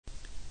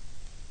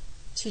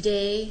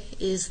Today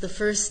is the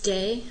first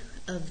day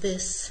of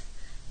this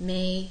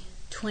May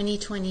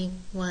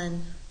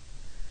 2021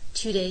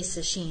 two-day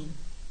sesshin.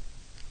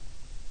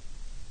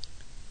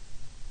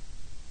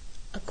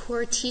 A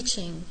core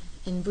teaching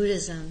in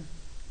Buddhism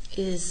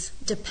is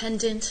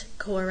dependent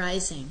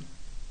co-arising,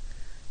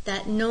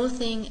 that no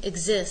thing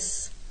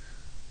exists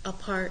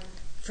apart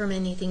from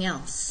anything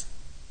else.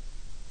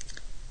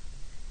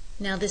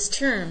 Now this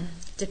term,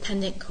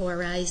 dependent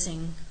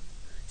co-arising,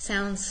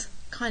 sounds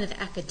kind of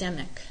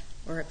academic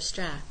or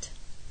abstract,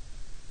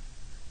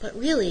 but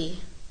really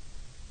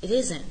it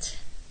isn't.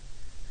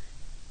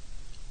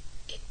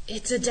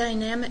 It's a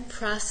dynamic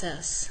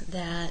process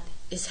that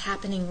is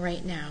happening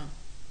right now.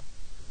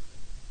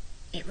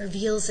 It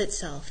reveals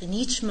itself in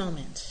each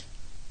moment,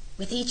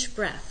 with each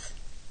breath.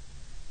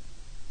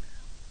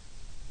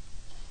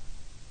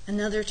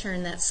 Another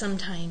term that's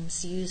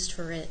sometimes used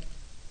for it,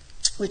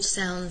 which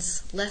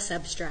sounds less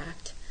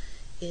abstract,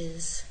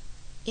 is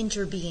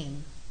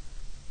interbeing.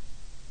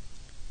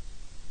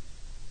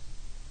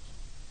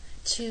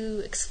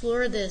 To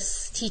explore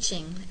this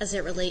teaching as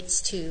it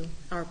relates to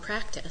our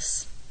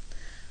practice,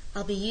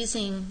 I'll be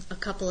using a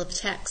couple of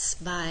texts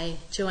by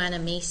Joanna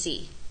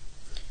Macy.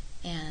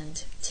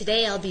 And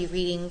today I'll be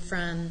reading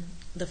from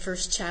the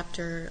first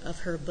chapter of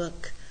her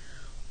book,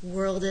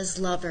 World as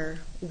Lover,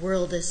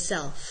 World as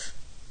Self,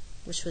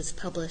 which was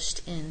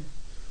published in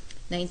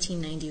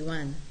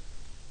 1991.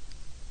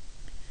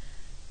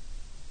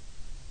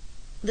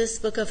 This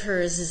book of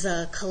hers is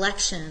a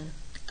collection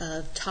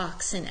of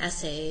talks and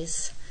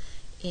essays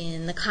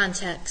in the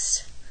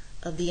context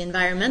of the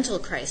environmental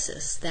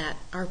crisis that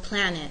our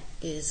planet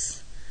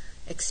is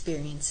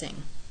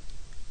experiencing.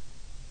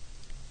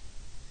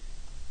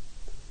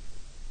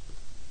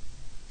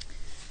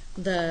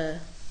 The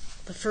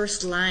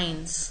first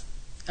lines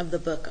of the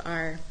book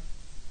are,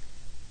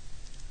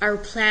 "Our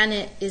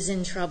planet is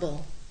in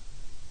trouble.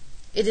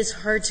 It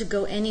is hard to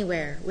go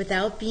anywhere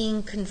without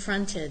being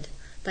confronted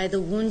by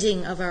the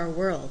wounding of our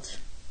world,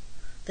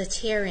 the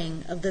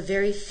tearing of the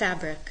very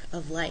fabric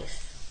of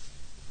life."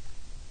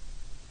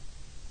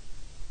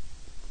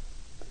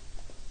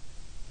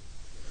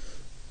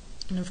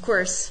 And of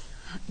course,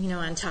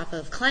 on top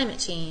of climate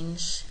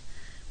change,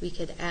 we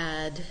could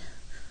add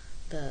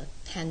the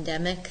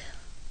pandemic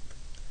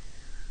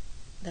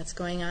that's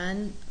going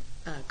on,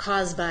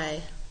 caused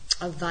by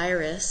a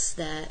virus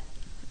that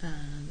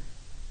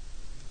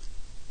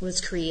was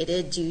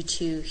created due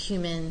to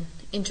human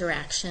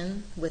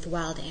interaction with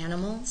wild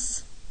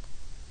animals.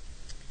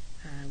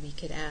 We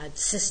could add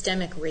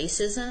systemic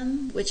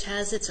racism, which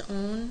has its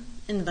own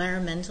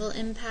environmental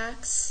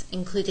impacts,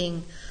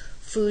 including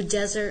food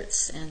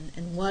deserts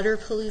and water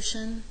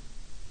pollution.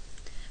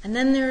 And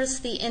then there's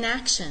the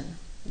inaction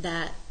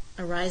that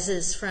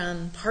arises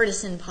from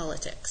partisan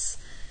politics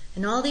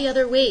and all the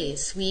other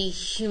ways we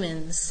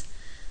humans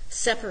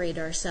separate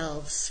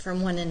ourselves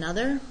from one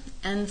another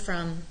and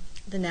from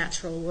the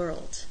natural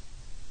world.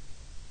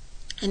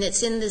 And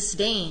it's in this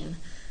vein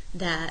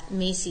that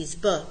Macy's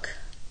book,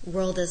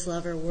 World as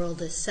Lover, World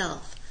as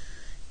Self,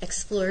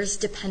 explores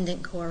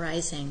dependent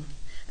co-arising.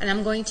 And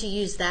I'm going to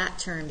use that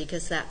term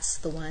because that's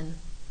the one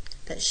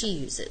that she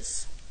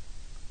uses.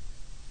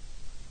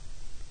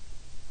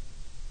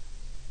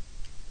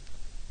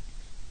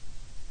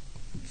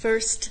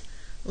 First,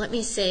 let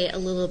me say a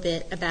little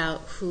bit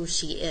about who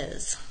she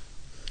is.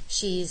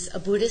 She's a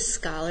Buddhist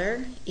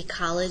scholar,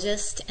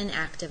 ecologist, and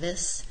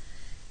activist,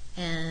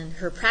 and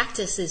her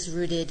practice is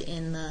rooted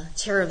in the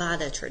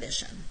Theravada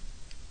tradition.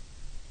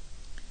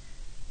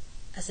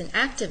 As an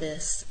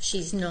activist,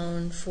 she's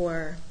known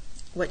for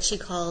what she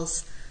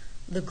calls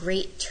the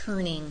Great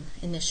Turning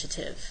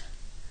Initiative,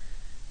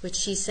 which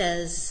she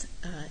says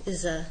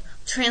is a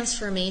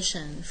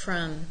transformation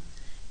from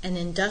an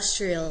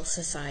industrial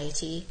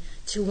society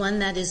to one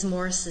that is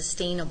more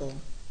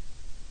sustainable,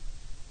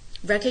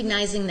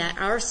 recognizing that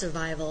our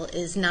survival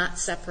is not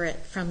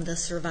separate from the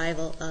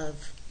survival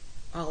of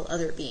all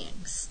other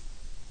beings.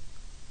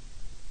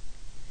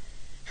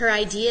 Her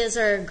ideas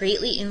are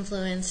greatly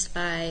influenced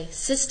by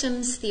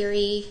systems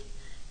theory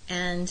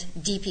and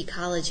deep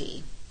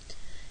ecology.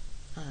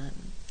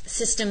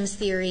 Systems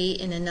theory,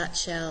 in a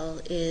nutshell,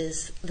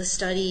 is the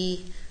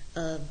study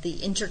of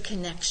the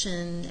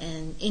interconnection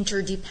and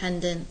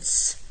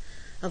interdependence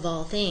of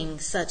all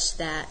things, such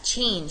that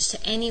change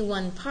to any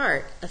one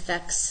part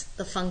affects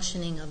the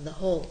functioning of the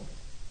whole.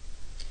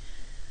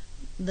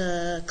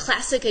 The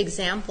classic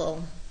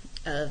example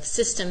of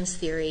systems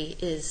theory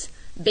is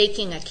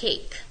baking a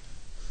cake.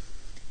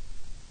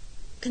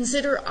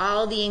 Consider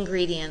all the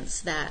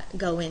ingredients that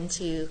go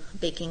into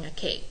baking a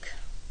cake: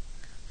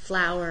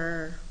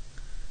 flour,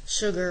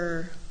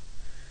 sugar,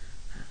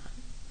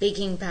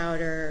 baking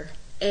powder,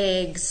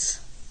 eggs,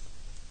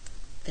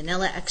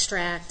 vanilla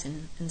extract,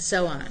 and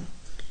so on.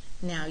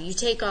 Now, you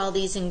take all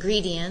these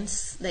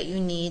ingredients that you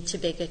need to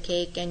bake a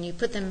cake and you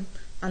put them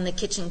on the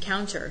kitchen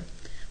counter.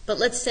 But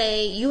let's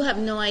say you have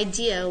no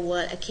idea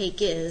what a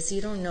cake is.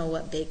 You don't know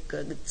what baked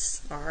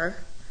goods are.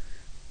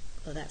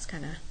 Well, that's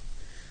kind of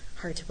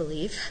hard to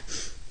believe.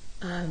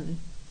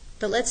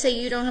 But let's say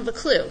you don't have a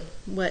clue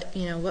what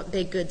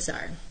baked goods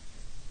are.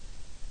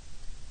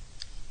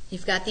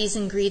 You've got these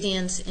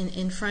ingredients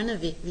in front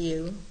of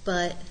you,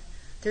 but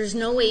there's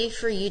no way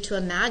for you to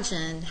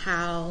imagine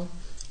how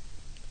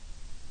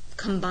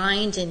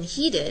combined and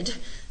heated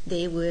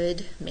they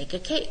would make a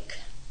cake.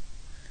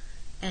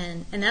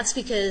 And that's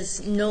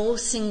because no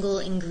single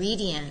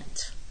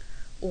ingredient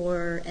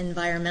or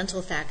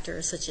environmental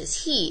factor such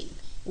as heat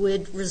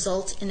would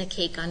result in a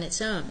cake on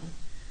its own.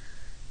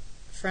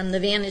 From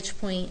the vantage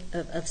point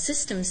of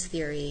systems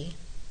theory,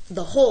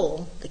 the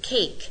whole, the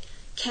cake,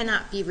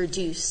 cannot be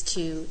reduced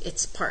to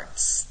its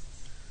parts.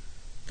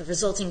 The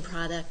resulting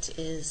product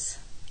is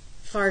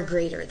far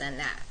greater than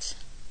that.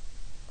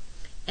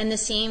 And the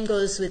same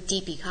goes with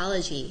deep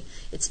ecology.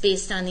 It's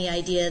based on the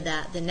idea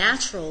that the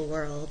natural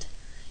world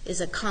is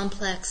a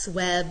complex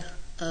web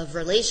of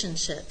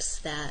relationships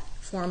that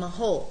form a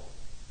whole.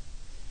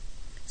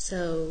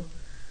 So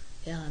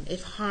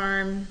if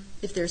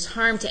there's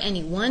harm to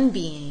any one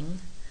being,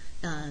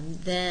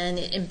 then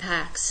it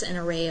impacts an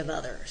array of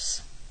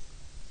others.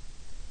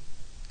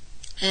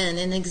 And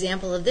an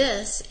example of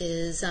this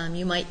is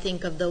you might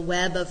think of the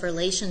web of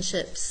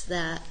relationships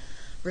that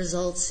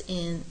results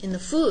in the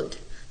food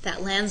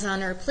that lands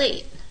on our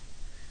plate.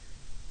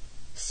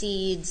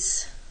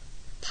 Seeds,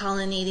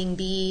 pollinating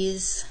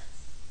bees,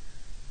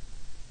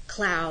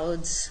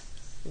 clouds,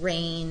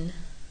 rain,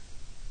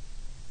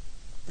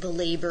 the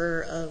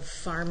labor of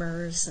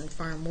farmers and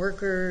farm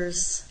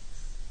workers,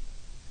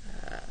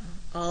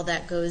 all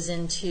that goes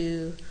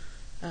into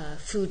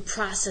food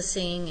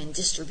processing and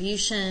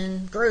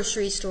distribution,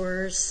 grocery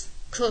stores,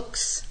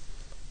 cooks,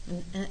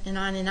 and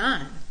on and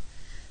on.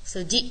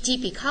 So deep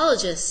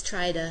ecologists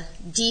try to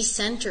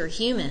decenter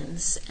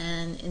humans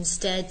and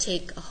instead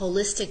take a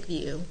holistic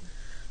view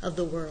of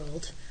the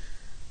world,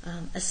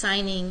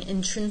 assigning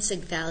intrinsic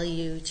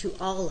value to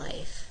all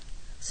life.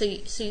 So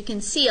you can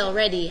see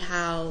already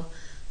how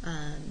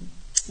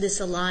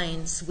this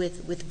aligns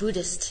with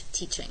Buddhist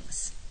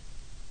teachings.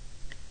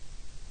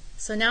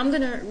 So now I'm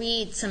going to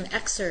read some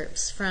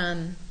excerpts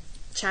from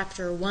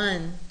chapter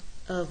 1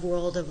 of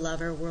World of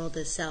Love or World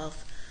of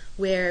Self,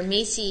 where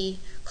Macy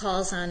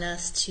calls on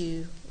us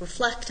to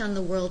reflect on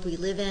the world we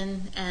live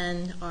in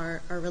and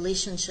our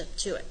relationship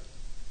to it.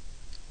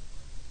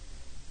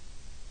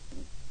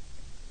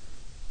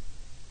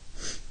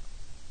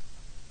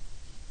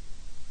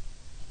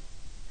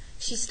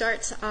 She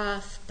starts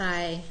off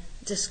by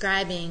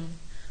describing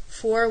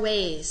 4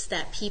 ways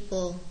that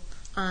people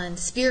on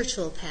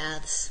spiritual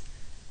paths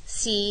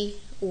see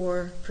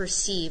or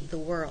perceive the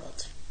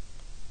world.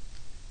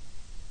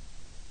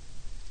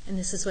 And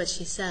this is what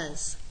she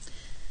says.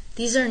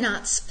 These are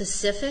not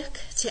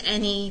specific to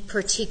any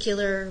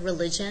particular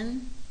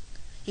religion.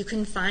 You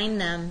can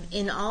find them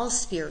in all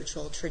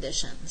spiritual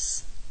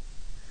traditions.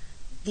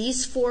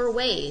 These 4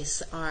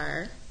 ways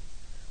are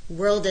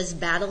world as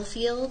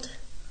battlefield,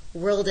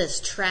 world as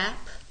trap,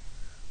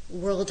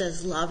 world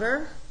as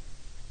lover,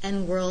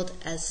 and world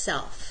as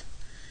self.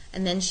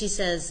 And then she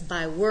says,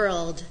 by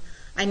world,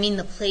 I mean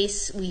the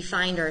place we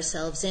find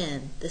ourselves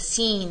in, the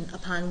scene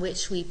upon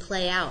which we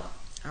play out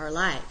our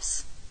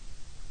lives.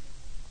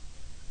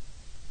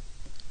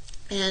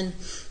 And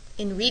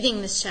in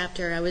reading this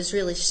chapter, I was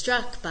really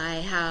struck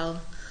by how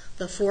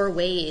the 4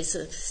 ways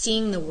of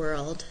seeing the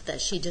world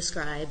that she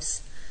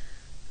describes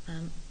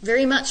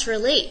very much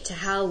relate to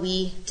how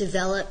we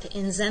develop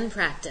in Zen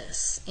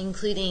practice,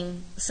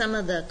 including some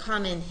of the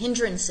common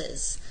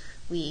hindrances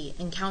we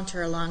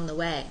encounter along the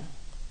way.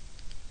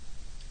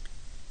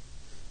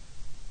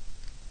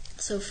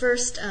 So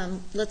first,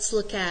 let's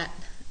look at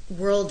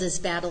world as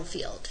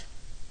battlefield.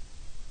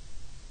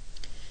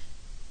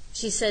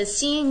 She says,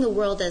 seeing the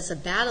world as a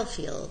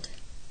battlefield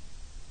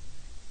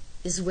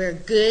is where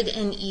good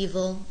and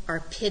evil are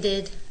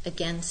pitted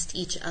against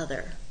each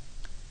other,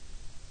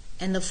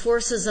 and the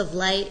forces of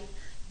light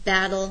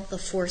battle the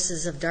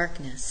forces of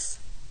darkness.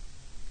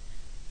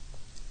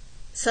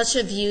 Such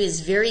a view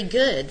is very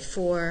good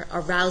for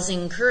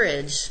arousing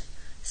courage,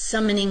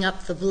 summoning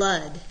up the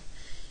blood,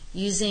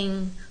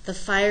 using the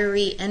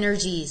fiery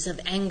energies of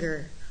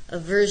anger,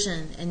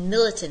 aversion, and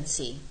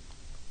militancy.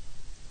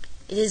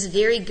 It is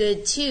very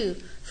good, too,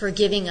 for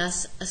giving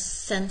us a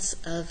sense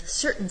of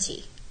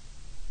certainty.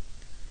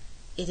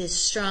 It is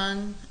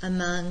strong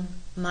among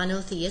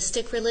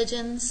monotheistic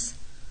religions,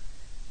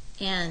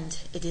 and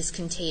it is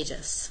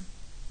contagious.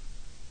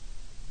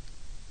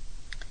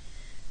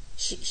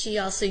 She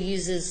also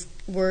uses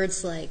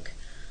words like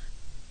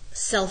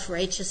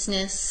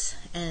self-righteousness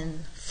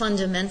and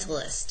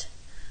fundamentalist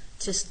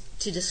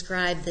to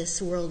describe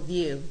this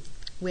worldview,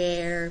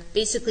 where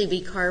basically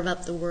we carve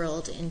up the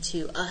world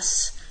into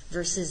us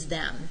versus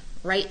them,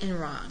 right and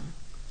wrong.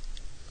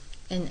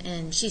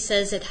 And she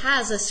says it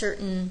has a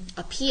certain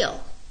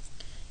appeal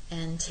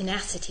and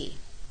tenacity.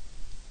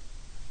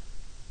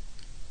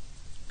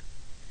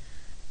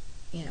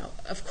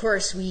 Of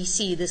course, we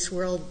see this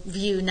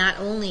worldview not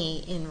only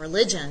in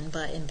religion,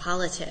 but in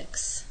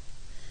politics.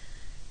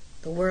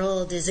 The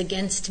world is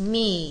against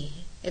me.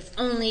 If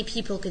only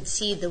people could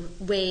see the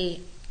way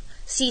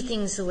see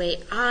things the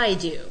way I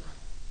do,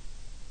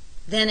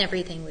 then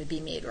everything would be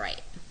made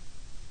right.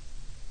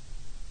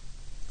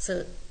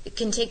 So it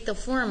can take the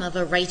form of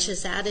a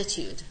righteous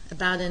attitude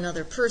about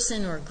another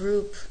person or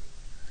group,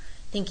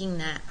 thinking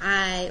that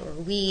I or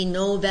we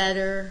know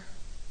better,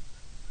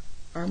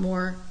 are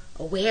more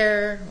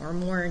aware or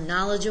more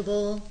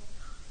knowledgeable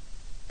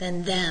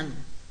than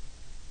them.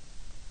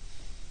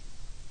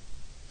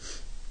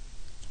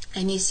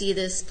 And you see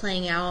this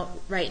playing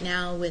out right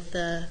now with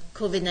the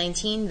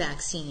COVID-19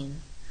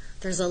 vaccine.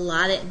 There's a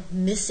lot of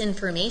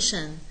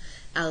misinformation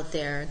out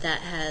there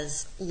that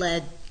has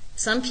led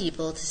some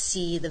people to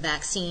see the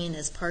vaccine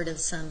as part of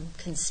some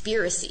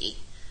conspiracy.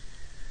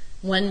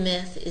 One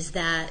myth is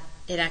that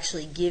it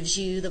actually gives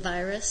you the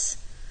virus,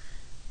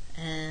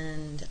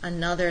 and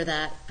another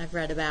that I've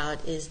read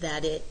about is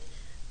that it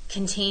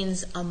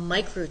contains a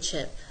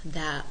microchip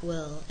that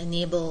will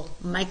enable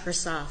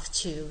Microsoft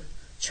to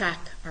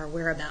track our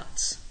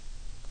whereabouts.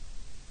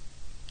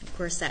 Of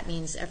course, that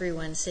means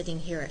everyone sitting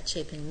here at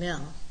Chapin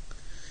Mill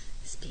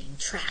is being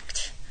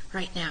tracked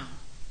right now.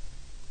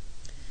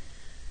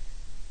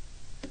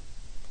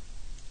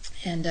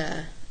 And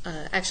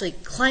actually,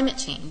 climate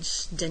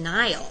change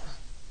denial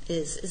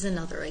is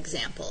another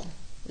example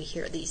we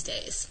hear these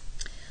days.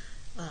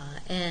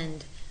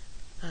 It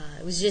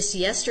was just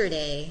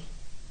yesterday,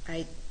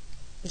 I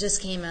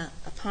just came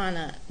upon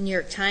a New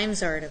York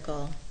Times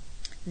article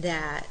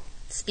that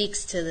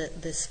speaks to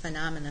this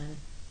phenomenon.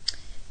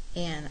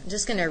 And I'm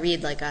just going to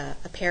read like a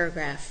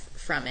paragraph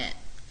from it.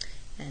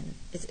 And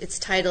it's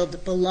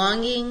titled,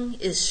 "Belonging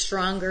is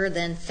Stronger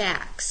Than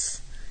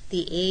Facts,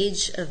 the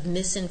Age of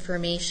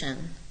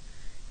Misinformation."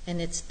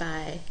 And it's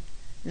by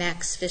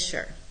Max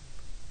Fisher.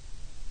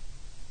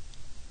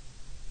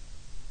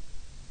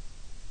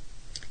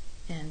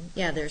 And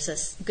yeah, there's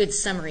a good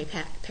summary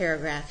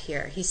paragraph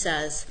here. He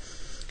says,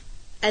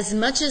 "As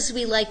much as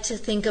we like to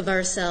think of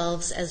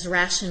ourselves as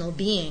rational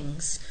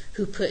beings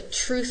who put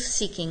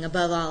truth-seeking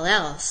above all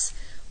else,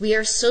 we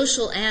are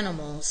social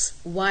animals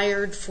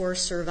wired for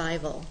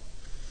survival.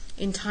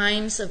 In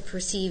times of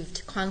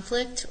perceived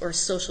conflict or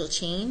social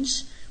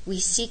change, we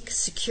seek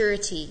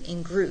security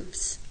in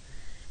groups.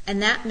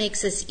 And that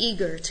makes us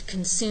eager to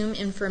consume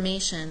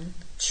information,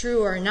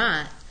 true or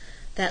not,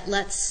 that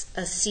lets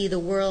us see the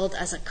world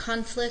as a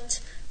conflict,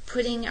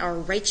 putting our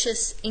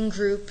righteous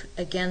in-group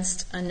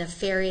against a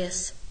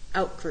nefarious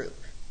out-group.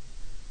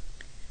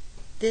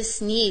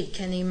 This need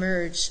can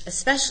emerge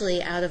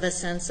especially out of a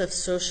sense of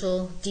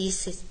social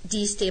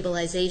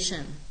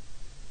destabilization.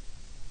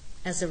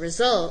 As a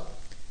result,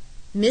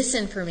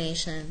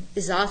 misinformation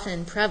is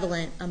often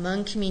prevalent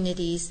among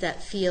communities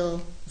that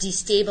feel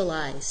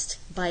destabilized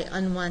by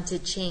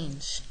unwanted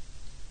change,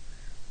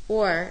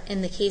 or,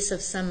 in the case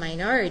of some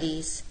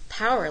minorities,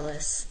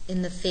 powerless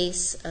in the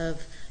face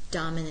of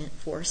dominant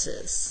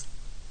forces."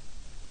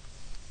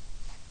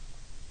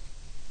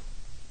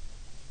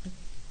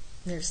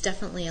 There's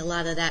definitely a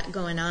lot of that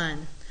going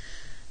on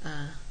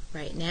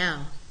right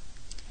now.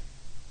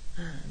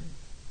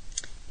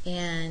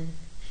 And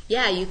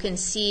yeah, you can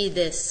see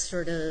this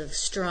sort of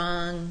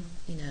strong,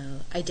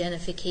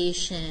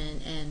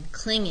 identification and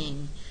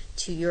clinging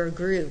to your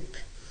group,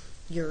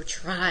 your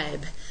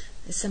tribe.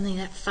 It's something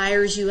that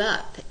fires you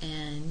up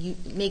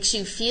and makes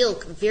you feel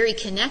very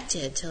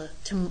connected to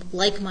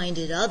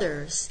like-minded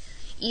others,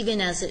 even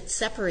as it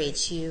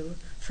separates you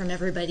from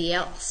everybody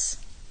else.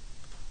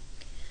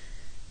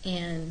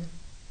 And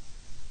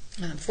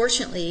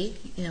fortunately,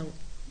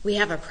 we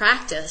have a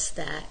practice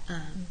that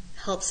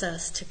helps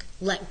us to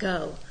let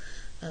go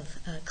of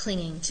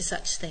clinging to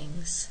such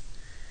things.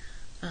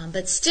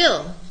 But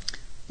still,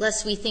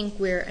 lest we think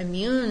we're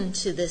immune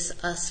to this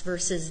us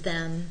versus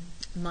them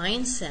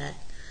mindset,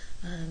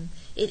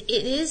 it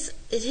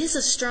is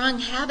a strong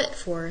habit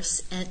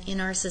force in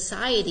our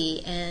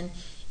society, and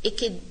it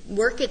could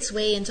work its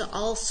way into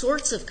all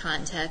sorts of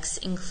contexts,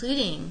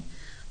 including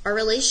our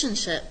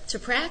relationship to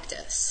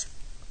practice.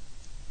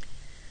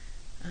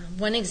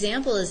 One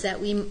example is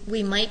that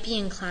we might be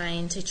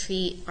inclined to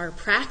treat our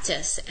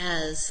practice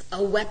as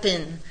a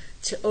weapon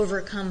to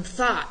overcome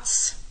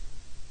thoughts,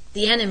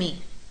 the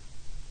enemy.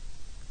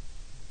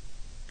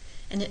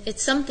 And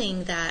it's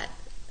something that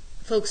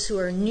folks who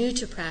are new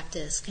to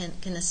practice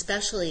can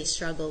especially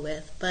struggle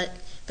with, but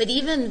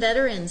even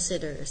veteran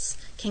sitters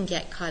can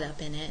get caught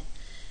up in it.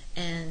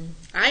 And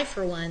I,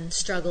 for one,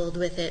 struggled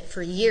with it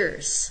for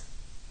years.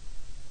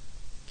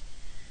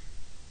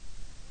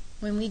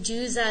 When we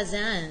do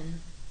Zazen,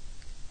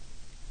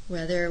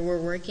 whether we're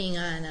working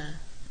on a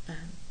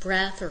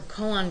breath or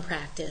koan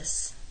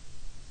practice,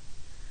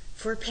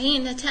 if we're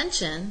paying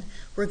attention,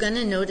 we're going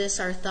to notice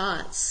our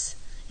thoughts,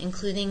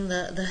 including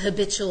the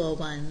habitual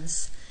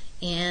ones.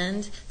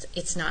 And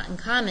it's not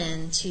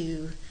uncommon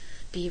to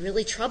be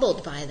really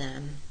troubled by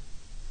them,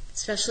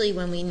 especially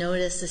when we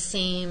notice the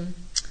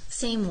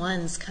same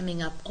ones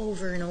coming up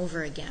over and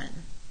over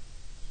again.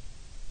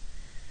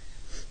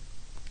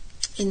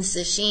 In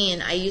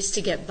Sesshin, I used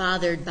to get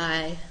bothered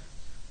by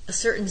a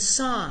certain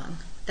song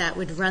that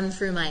would run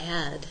through my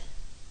head.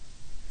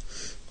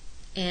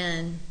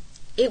 And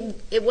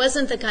it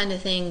wasn't the kind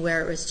of thing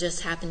where it was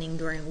just happening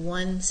during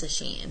one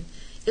sesshin.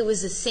 It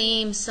was the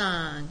same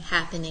song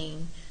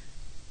happening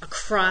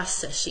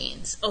across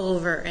sesshins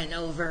over and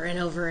over and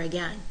over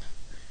again.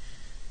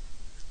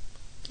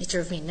 It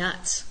drove me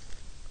nuts.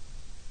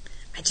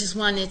 I just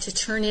wanted to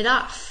turn it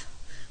off,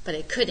 but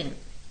I couldn't.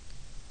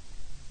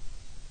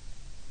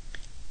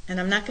 And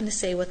I'm not going to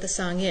say what the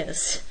song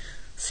is,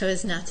 so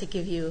as not to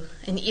give you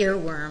an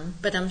earworm,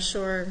 but I'm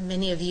sure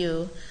many of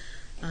you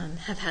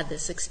have had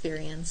this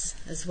experience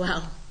as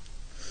well.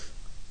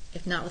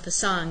 If not with a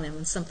song, then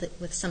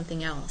with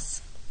something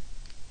else.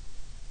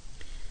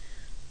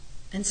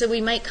 And so we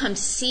might come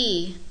to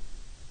see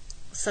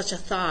such a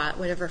thought,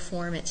 whatever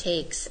form it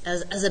takes,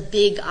 as a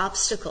big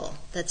obstacle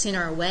that's in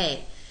our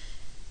way.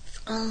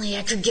 If only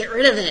I could get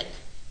rid of it,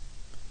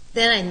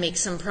 then I'd make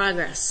some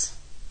progress.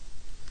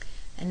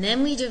 And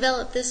then we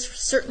develop this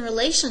certain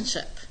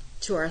relationship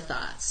to our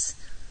thoughts.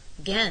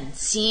 Again,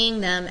 seeing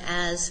them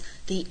as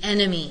the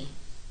enemy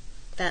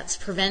that's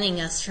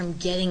preventing us from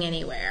getting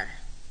anywhere,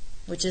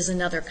 which is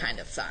another kind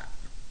of thought.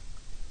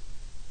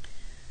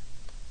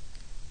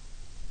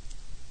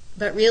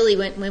 But really,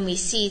 when we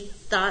see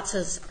thoughts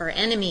as our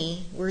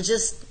enemy, we're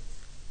just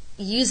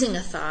using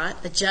a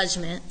thought, a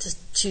judgment,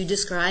 to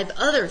describe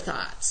other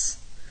thoughts.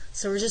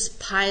 So we're just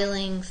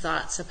piling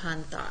thoughts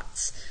upon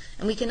thoughts.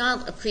 And we can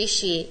all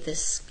appreciate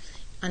this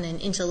on an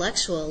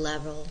intellectual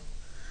level,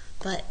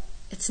 but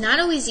it's not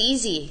always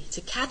easy to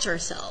catch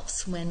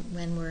ourselves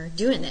when we're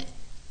doing it.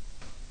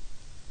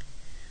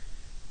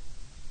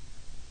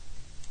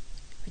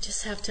 We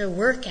just have to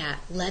work at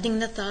letting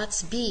the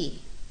thoughts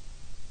be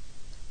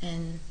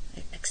and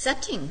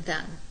accepting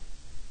them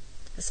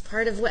as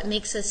part of what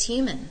makes us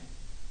human.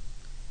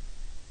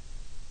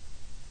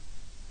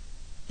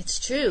 It's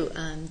true,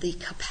 the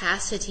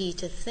capacity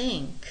to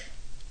think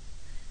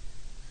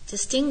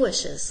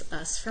distinguishes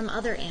us from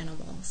other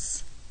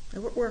animals.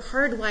 We're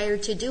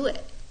hardwired to do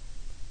it.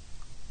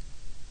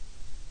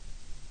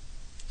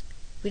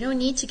 We don't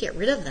need to get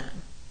rid of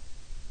them.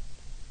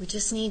 We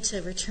just need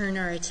to return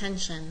our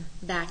attention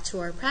back to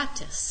our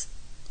practice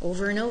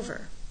over and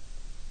over.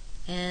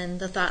 And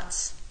the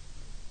thoughts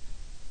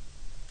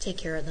take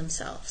care of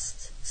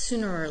themselves.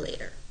 Sooner or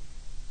later,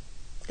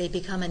 they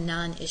become a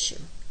non-issue.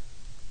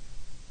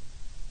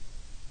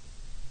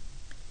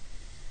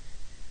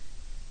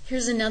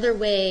 Here's another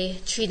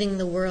way treating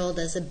the world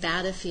as a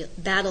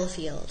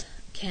battlefield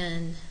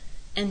can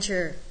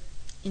enter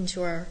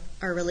into our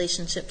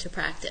relationship to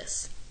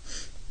practice.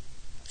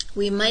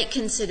 We might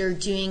consider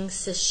doing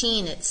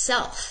sesshin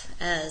itself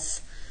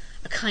as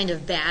a kind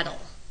of battle.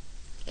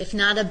 If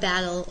not a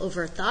battle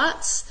over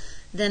thoughts,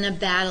 then a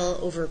battle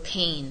over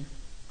pain.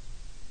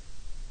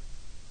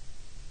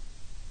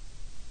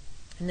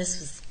 And this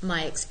was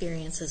my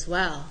experience as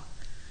well.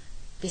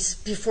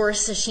 Before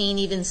sesshin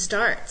even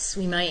starts,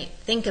 we might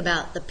think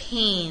about the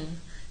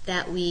pain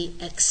that we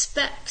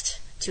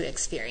expect to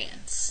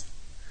experience.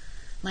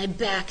 My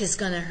back is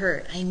going to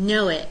hurt. I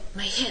know it.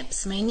 My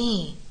hips, my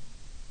knee.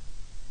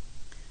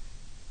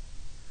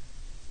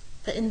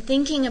 But in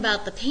thinking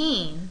about the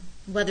pain,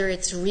 whether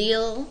it's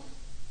real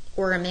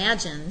or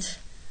imagined,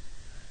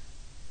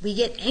 we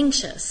get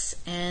anxious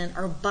and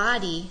our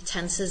body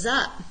tenses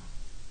up.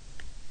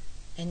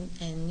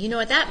 And you know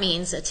what that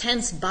means? A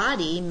tense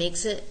body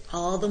makes it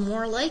all the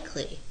more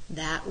likely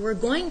that we're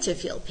going to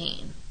feel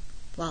pain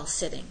while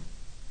sitting.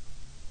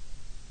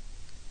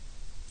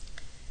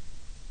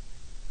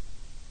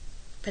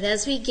 But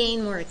as we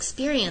gain more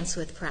experience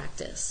with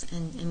practice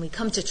and we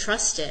come to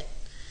trust it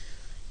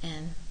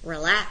and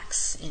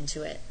relax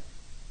into it,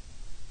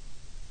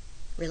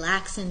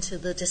 relax into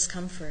the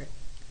discomfort,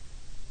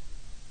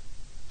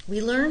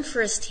 we learn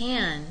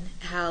firsthand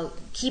how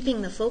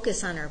keeping the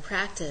focus on our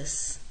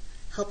practice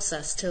helps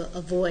us to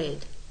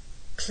avoid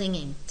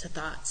clinging to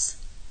thoughts.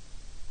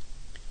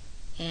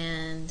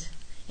 And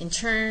in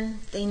turn,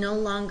 they no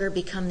longer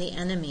become the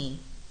enemy,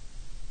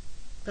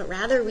 but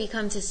rather we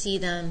come to see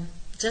them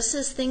just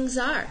as things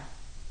are,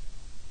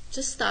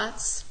 just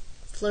thoughts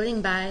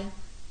floating by.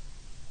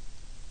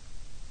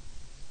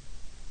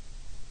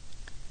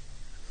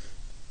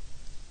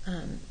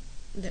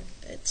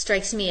 It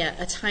strikes me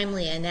a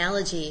timely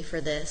analogy for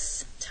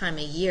this time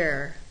of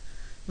year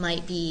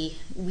might be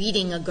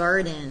weeding a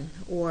garden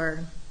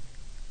or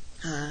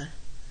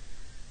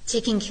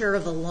taking care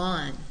of a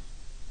lawn.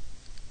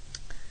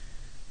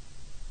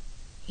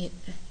 In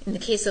the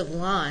case of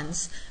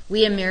lawns,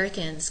 we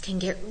Americans can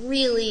get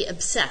really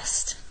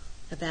obsessed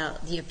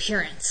about the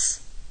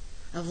appearance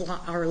of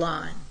our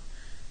lawn.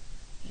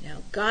 You know,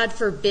 God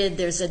forbid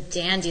there's a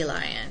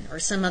dandelion or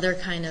some other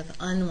kind of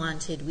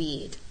unwanted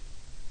weed.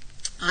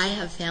 I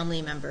have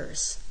family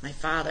members, my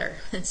father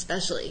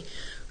especially,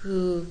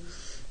 who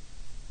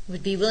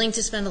would be willing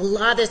to spend a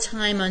lot of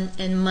time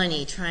and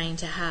money trying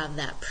to have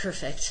that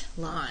perfect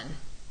lawn.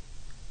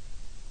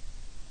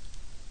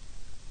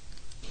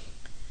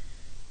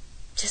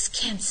 Just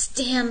can't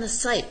stand the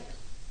sight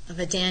of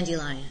a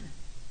dandelion,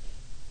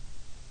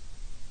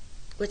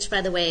 which,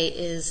 by the way,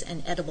 is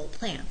an edible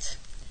plant.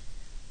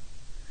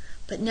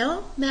 But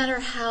no matter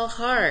how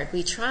hard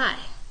we try,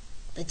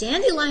 the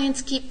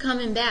dandelions keep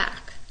coming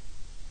back.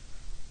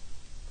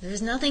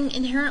 There's nothing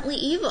inherently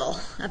evil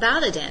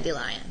about a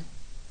dandelion.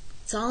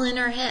 It's all in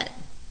our head.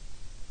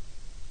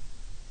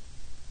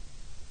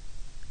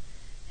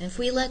 And if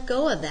we let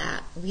go of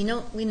that, we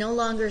no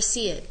longer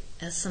see it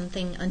as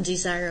something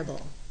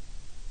undesirable.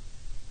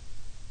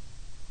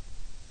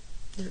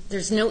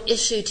 There's no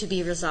issue to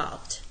be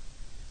resolved.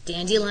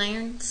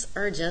 Dandelions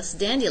are just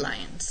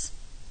dandelions.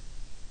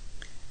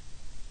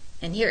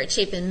 And here at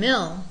Chapin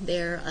Mill,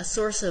 they're a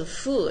source of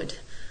food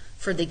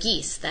for the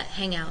geese that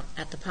hang out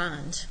at the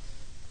pond.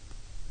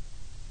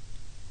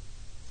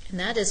 And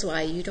that is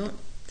why you don't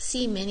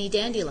see many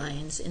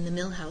dandelions in the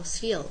Millhouse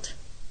field.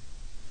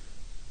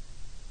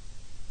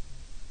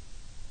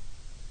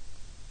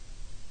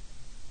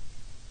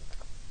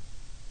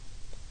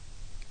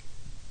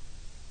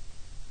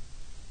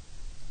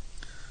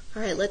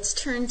 All right, let's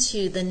turn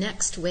to the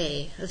next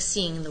way of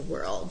seeing the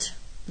world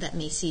that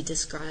Macy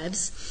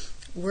describes.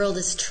 World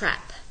as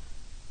trap.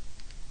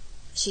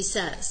 She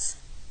says,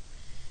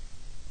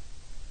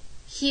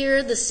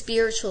 here the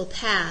spiritual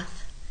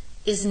path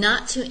is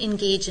not to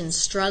engage in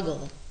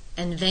struggle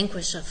and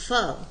vanquish a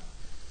foe,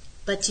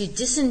 but to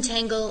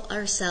disentangle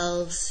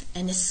ourselves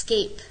and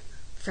escape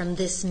from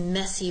this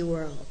messy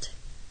world.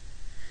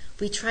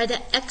 We try to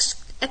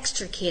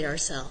extricate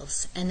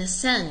ourselves and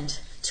ascend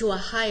to a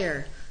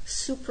higher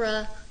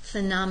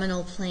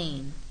supra-phenomenal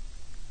plane.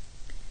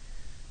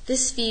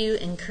 This view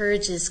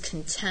encourages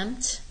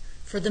contempt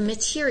for the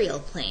material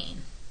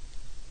plane,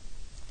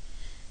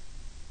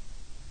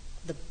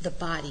 the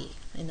body,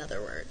 in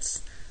other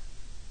words.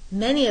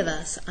 Many of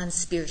us on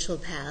spiritual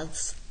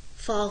paths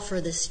fall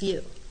for this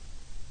view,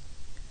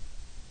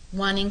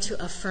 wanting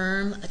to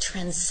affirm a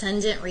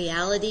transcendent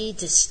reality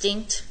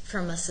distinct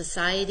from a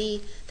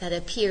society that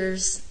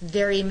appears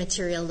very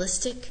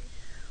materialistic.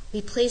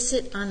 We place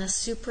it on a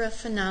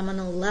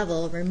supra-phenomenal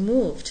level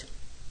removed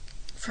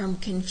from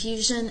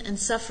confusion and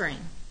suffering.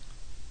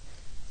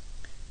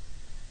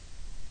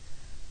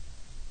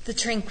 The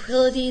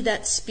tranquility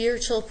that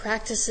spiritual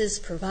practices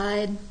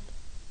provide,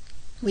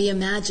 we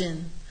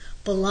imagine,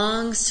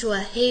 belongs to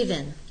a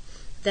haven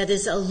that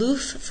is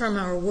aloof from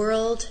our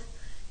world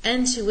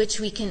and to which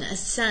we can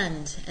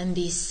ascend and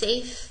be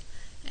safe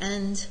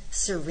and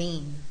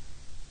serene.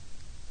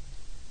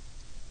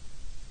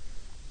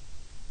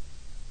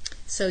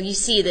 So you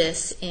see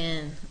this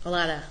in a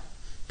lot of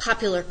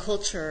popular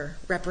culture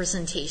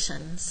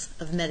representations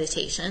of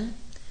meditation.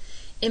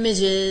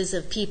 Images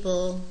of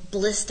people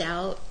blissed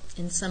out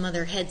in some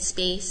other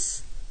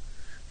headspace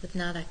with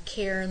not a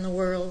care in the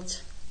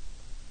world.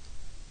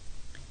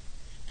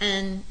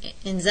 And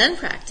in Zen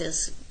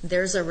practice,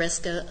 there's a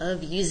risk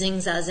of using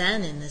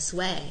Zazen in this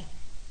way.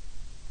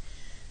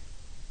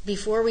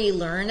 Before we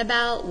learn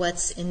about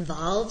what's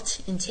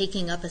involved in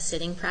taking up a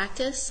sitting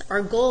practice,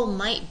 our goal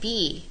might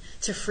be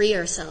to free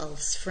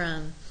ourselves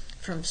from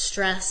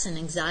stress and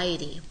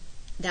anxiety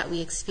that we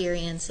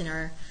experience in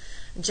our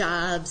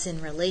jobs, in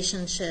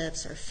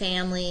relationships, our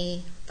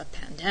family, the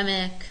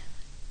pandemic,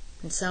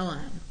 and so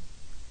on.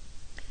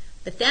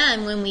 But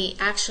then when we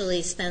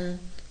actually spend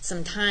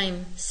some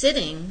time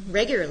sitting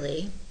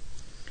regularly,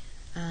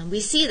 we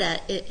see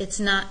that it's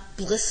not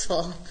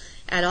blissful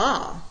at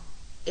all.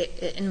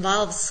 It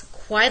involves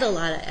quite a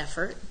lot of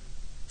effort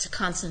to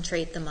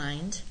concentrate the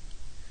mind.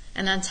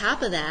 And on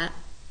top of that,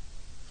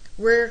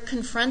 we're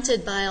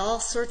confronted by all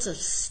sorts of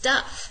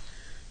stuff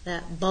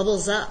that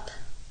bubbles up.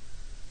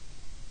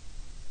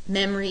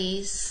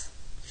 Memories,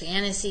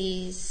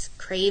 fantasies,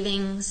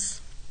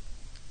 cravings.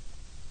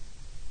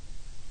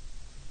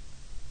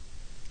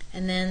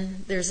 And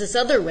then there's this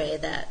other way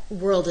that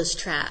world as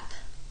trap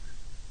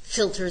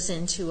filters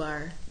into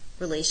our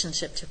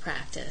relationship to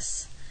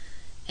practice.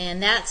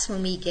 And that's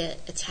when we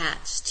get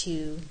attached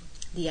to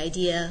the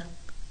idea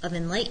of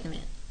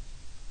enlightenment.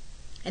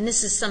 And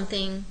this is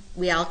something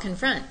we all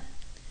confront.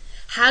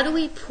 How do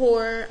we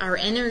pour our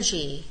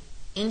energy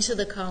into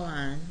the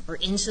koan or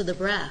into the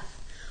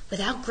breath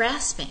without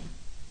grasping,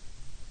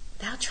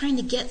 without trying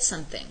to get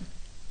something?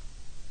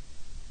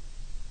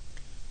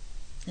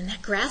 And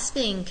that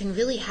grasping can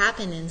really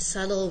happen in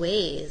subtle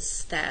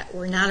ways that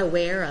we're not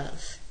aware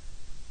of.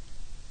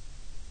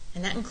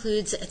 And that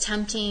includes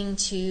attempting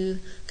to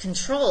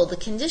control the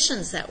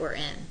conditions that we're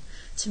in,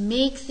 to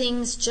make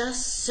things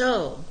just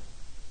so,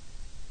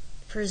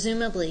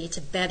 presumably to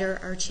better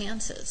our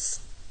chances.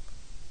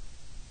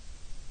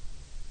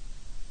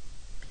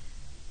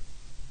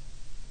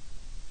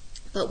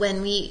 But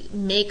when we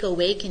make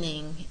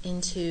awakening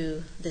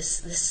into this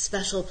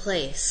special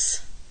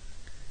place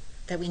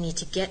that we need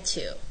to get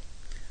to,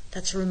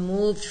 that's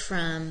removed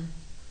from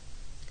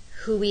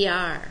who we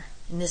are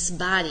in this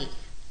body,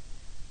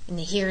 in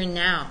the here and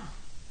now,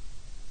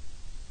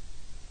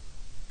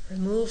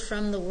 removed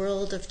from the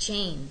world of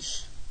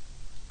change.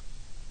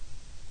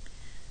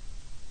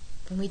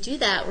 When we do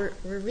that, we're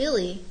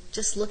really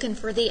just looking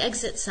for the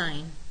exit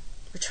sign.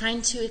 We're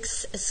trying to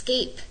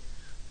escape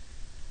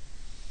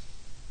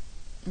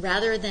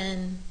rather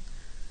than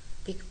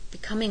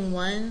becoming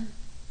one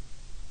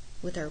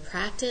with our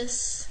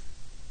practice,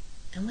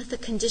 and with the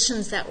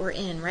conditions that we're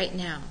in right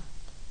now.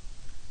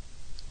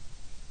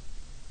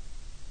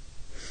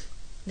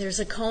 There's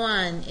a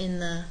koan in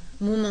the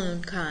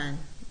Mumonkan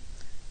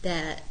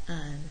that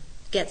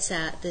gets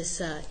at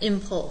this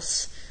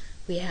impulse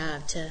we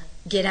have to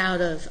get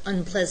out of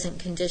unpleasant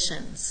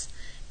conditions.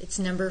 It's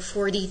number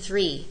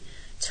 43,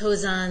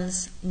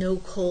 Tozan's No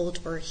Cold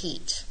or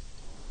Heat.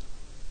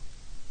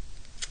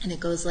 And it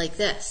goes like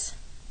this.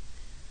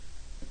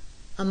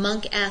 A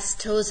monk asked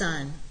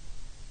Tozan,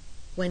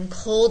 when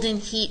cold and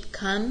heat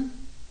come,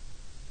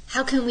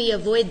 how can we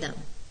avoid them?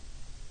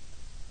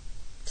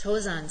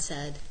 Tozan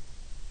said,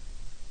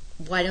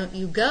 why don't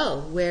you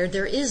go where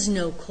there is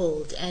no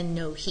cold and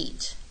no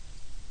heat?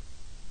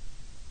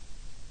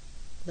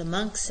 The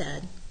monk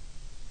said,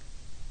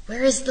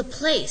 where is the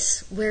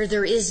place where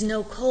there is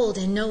no cold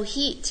and no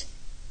heat?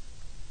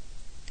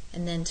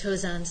 And then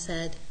Tozan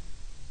said,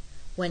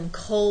 when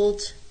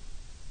cold,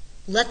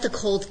 let the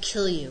cold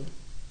kill you.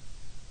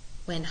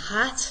 When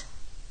hot,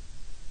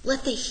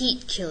 let the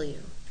heat kill you.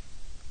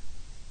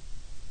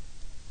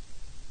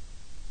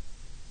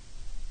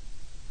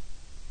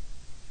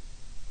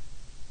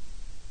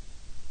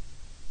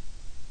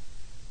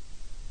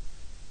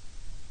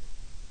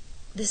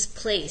 This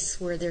place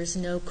where there's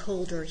no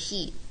cold or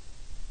heat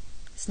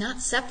is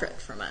not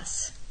separate from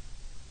us.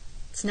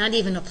 It's not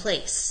even a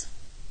place.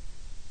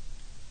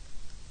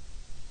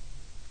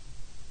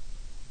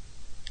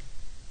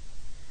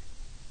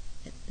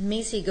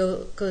 Macy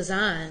goes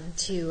on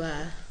to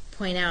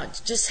point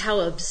out just how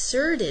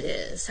absurd it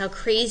is, how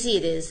crazy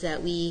it is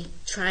that we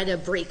try to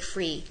break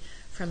free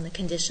from the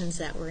conditions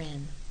that we're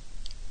in,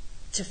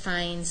 to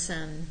find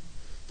some,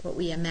 what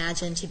we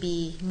imagine to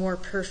be more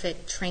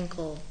perfect,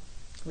 tranquil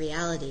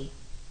reality.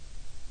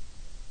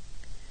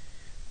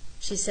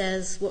 She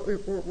says what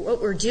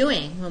we're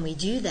doing when we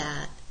do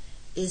that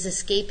is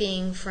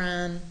escaping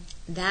from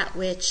that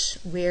which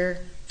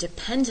we're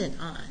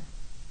dependent on,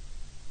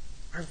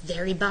 our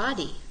very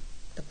body,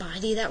 the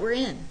body that we're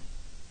in.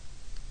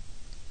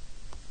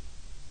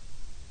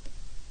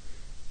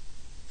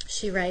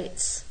 She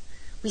writes,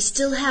 we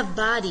still have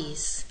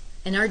bodies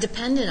and are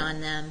dependent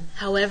on them,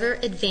 however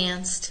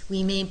advanced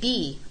we may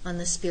be on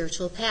the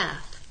spiritual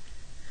path.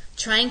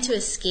 Trying to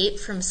escape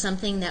from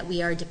something that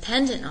we are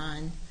dependent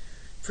on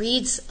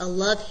breeds a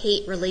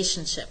love-hate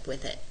relationship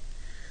with it.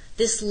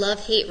 This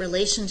love-hate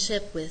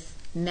relationship with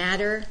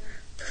matter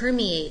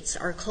permeates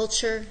our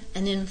culture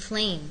and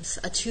inflames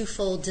a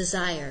twofold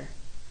desire,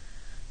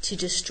 to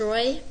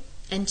destroy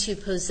and to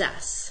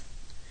possess.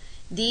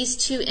 These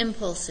two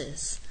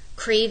impulses,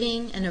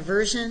 craving and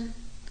aversion,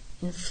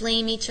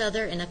 inflame each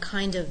other in a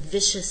kind of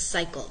vicious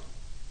cycle.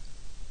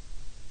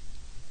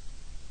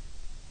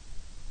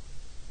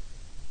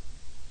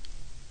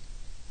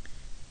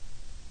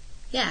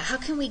 Yeah, how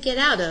can we get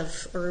out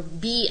of or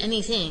be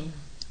anything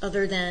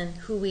other than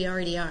who we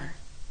already are?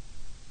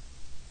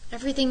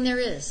 Everything there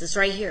is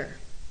right here.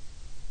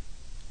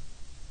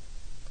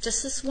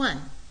 Just this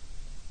one.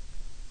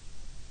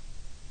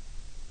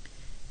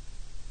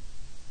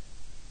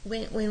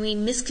 When we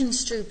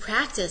misconstrue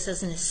practice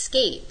as an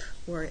escape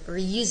or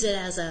use it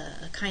as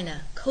a kind of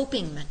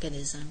coping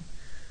mechanism,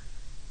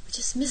 we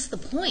just miss the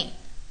point.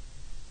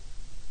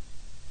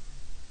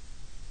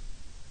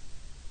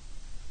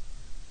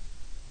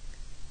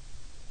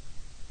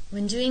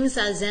 When doing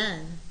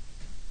Zazen,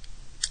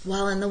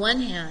 while on the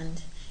one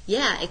hand,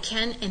 yeah, it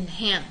can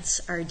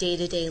enhance our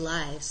day-to-day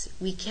lives.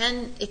 It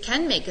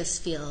can make us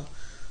feel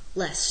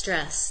less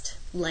stressed,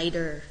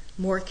 lighter,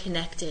 more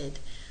connected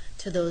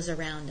to those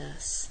around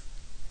us.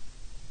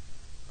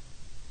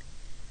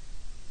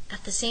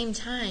 At the same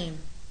time,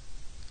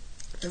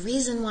 the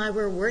reason why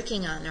we're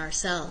working on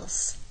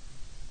ourselves,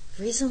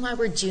 the reason why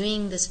we're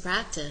doing this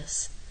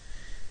practice,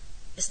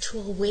 is to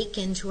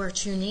awaken to our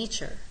true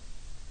nature.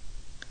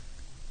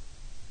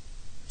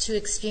 To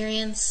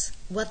experience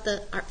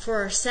for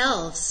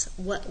ourselves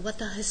what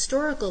the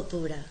historical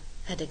Buddha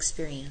had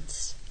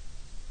experienced.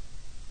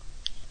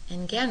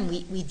 And again,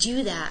 we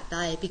do that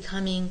by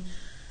becoming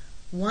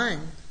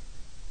one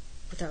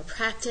with our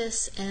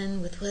practice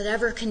and with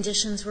whatever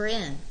conditions we're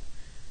in,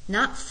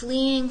 not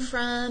fleeing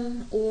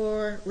from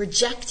or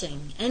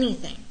rejecting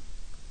anything.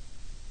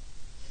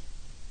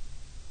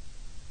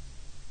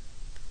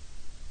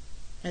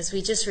 As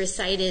we just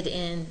recited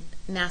in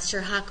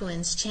Master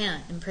Hakuin's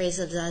chant in praise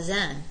of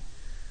Zazen,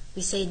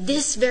 we say,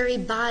 this very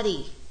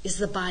body is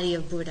the body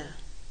of Buddha.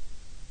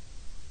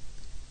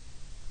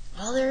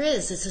 All there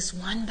is this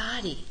one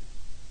body.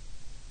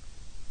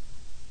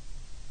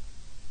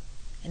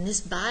 And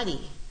this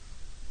body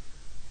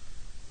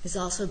is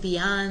also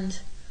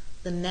beyond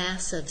the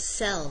mass of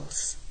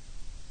cells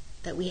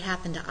that we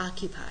happen to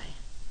occupy.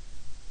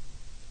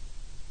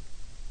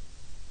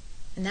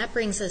 And that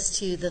brings us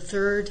to the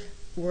third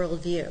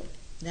worldview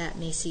that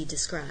Macy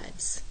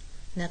describes.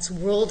 And that's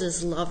world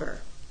as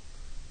lover.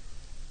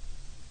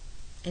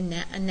 And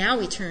now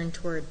we turn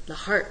toward the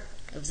heart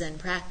of Zen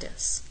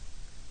practice.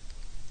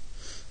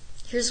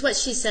 Here's what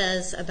she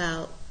says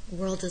about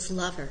world as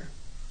lover.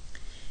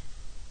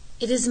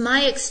 It is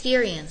my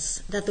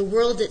experience that the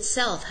world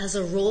itself has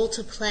a role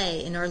to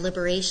play in our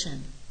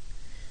liberation.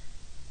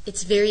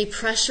 Its very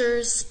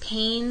pressures,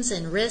 pains,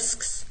 and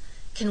risks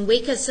can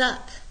wake us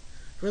up,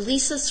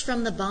 release us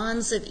from the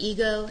bonds of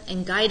ego,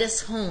 and guide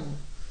us home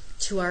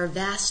to our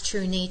vast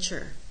true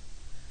nature.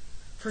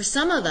 For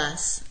some of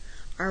us,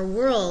 our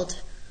love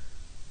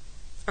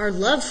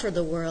for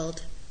the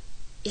world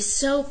is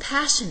so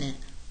passionate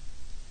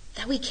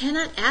that we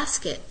cannot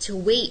ask it to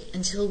wait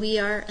until we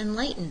are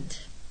enlightened.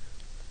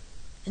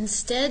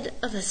 Instead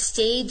of a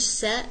stage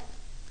set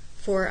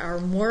for our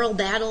moral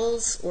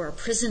battles or a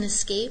prison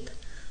escape,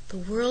 the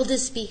world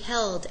is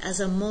beheld as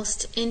a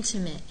most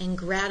intimate and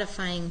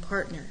gratifying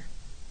partner.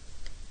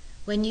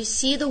 When you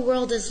see the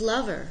world as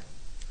lover,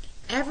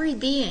 every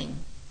being,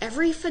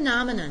 every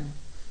phenomenon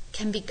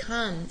can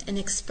become an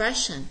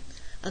expression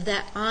of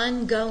that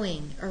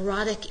ongoing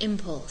erotic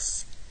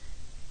impulse.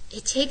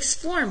 It takes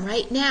form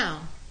right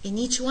now in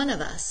each one of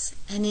us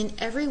and in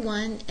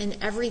everyone and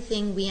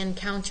everything we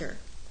encounter.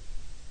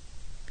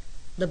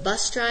 The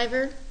bus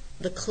driver,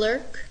 the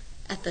clerk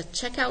at the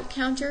checkout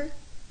counter,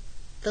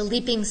 the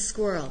leaping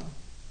squirrel.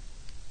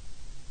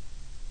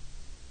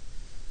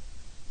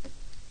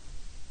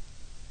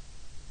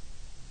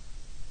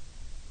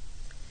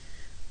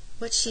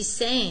 What she's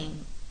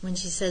saying when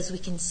she says we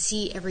can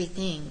see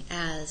everything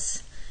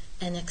as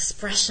an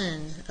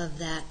expression of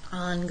that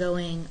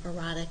ongoing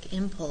erotic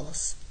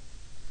impulse,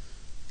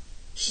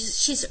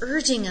 she's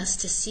urging us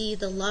to see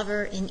the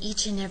lover in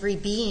each and every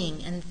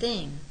being and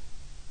thing.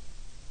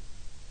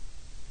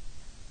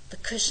 The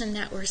cushion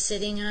that we're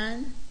sitting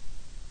on,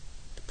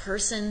 the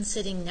person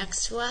sitting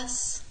next to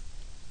us,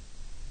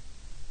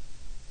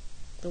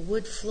 the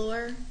wood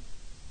floor.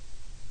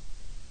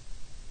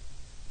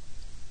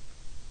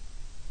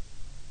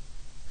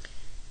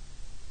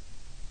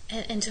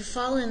 And to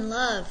fall in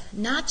love,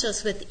 not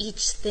just with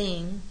each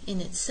thing in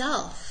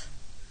itself,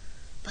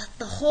 but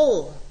the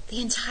whole,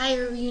 the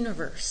entire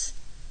universe.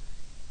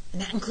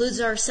 And that includes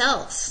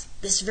ourselves,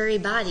 this very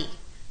body,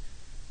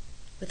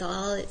 with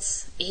all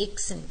its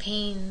aches and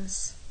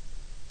pains,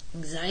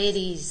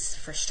 anxieties,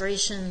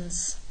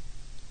 frustrations,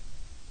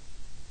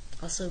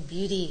 also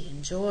beauty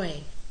and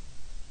joy.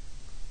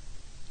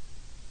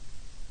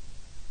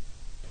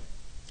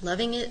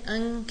 Loving it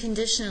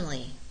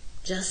unconditionally,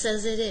 just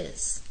as it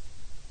is.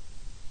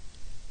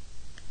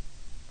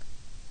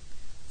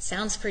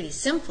 Sounds pretty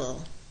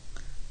simple,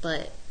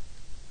 but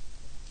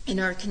in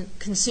our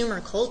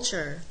consumer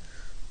culture,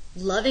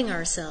 loving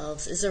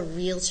ourselves is a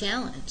real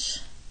challenge.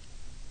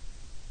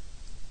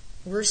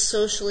 We're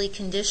socially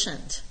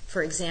conditioned,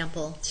 for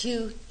example,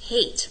 to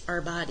hate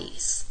our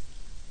bodies.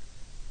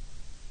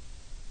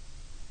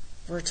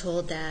 We're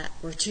told that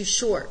we're too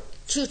short,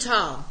 too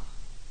tall,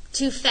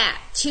 too fat,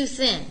 too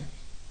thin.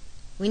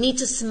 We need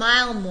to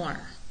smile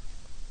more.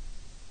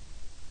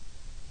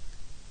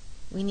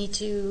 We need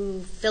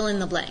to fill in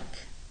the blank.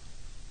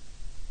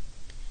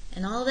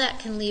 And all that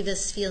can leave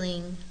us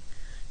feeling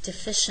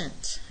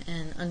deficient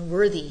and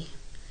unworthy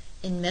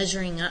in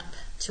measuring up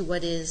to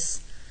what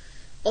is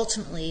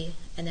ultimately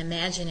an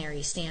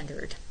imaginary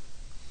standard.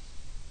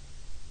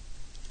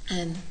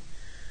 And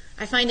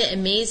I find it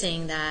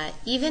amazing that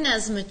even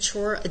as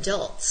mature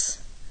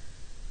adults,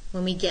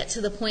 when we get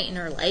to the point in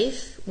our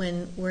life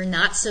when we're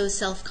not so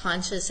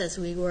self-conscious as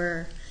we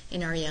were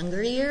in our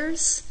younger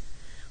years,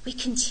 we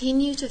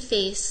continue to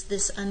face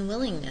this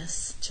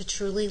unwillingness to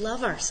truly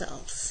love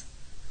ourselves,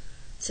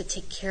 to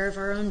take care of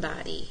our own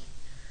body,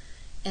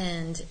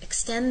 and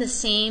extend the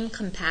same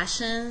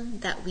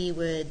compassion that we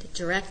would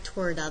direct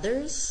toward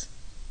others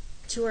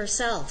to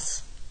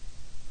ourselves.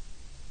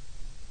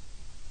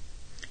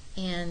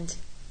 And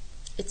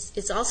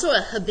it's also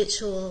a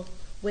habitual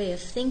way of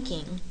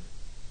thinking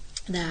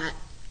that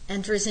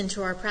enters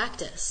into our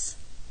practice.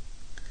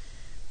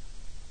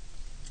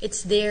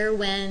 It's there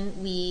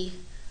when we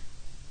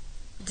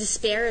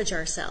disparage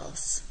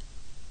ourselves.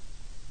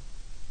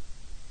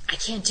 I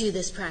can't do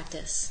this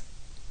practice.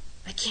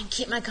 I can't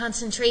keep my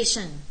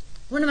concentration.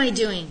 What am I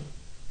doing?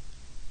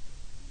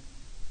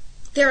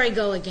 There I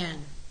go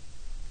again.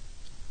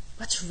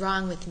 What's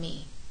wrong with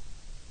me?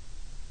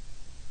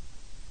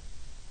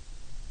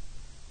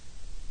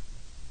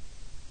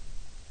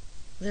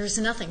 There's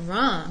nothing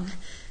wrong.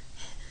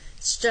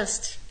 It's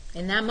just,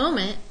 in that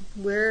moment,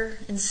 we're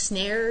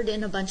ensnared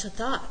in a bunch of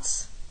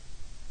thoughts.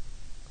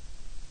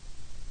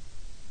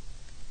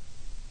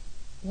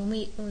 When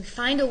we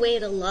find a way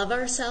to love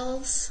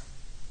ourselves,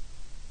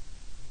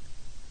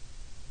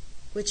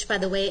 which, by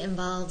the way,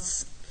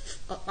 involves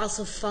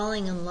also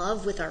falling in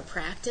love with our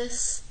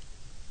practice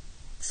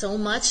so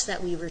much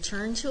that we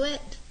return to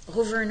it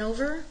over and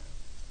over,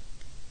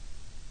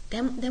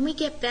 then we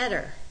get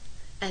better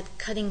at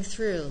cutting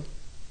through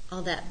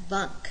all that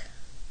bunk.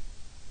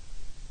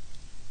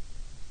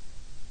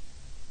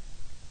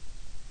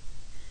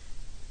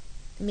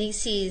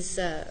 Macy's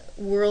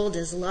World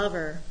as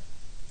Lover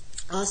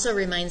also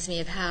reminds me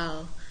of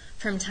how,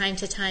 from time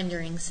to time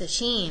during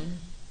sesshin,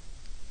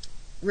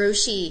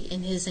 Roshi,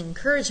 in his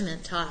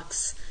encouragement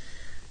talks,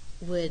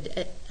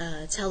 would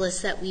tell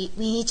us that we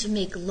need to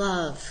make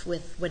love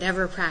with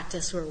whatever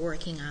practice we're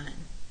working on.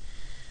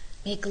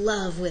 Make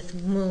love with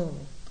mu,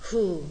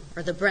 hu,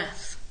 or the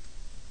breath.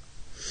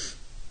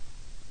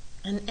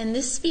 And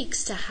this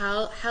speaks to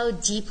how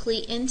deeply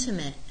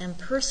intimate and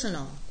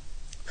personal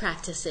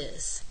practice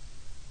is.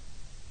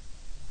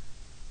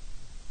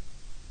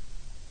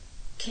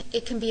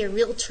 It can be a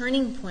real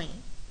turning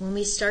point when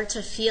we start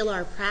to feel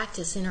our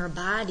practice in our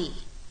body,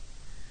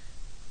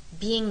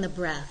 being the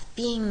breath,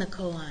 being the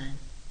koan,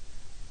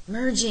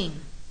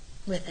 merging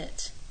with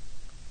it.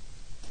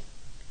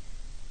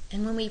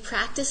 And when we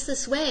practice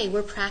this way,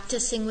 we're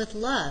practicing with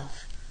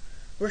love.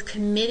 We're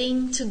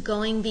committing to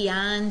going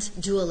beyond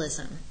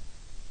dualism.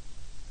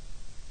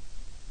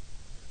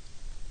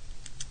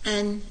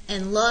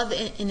 And love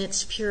in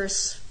its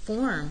purest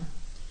form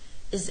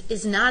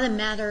is not a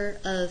matter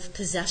of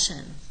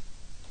possession,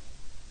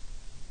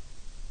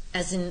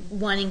 as in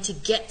wanting to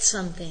get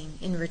something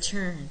in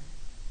return,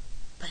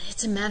 but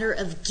it's a matter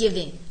of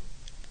giving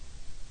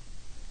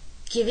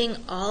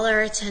all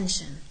our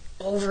attention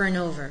over and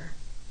over.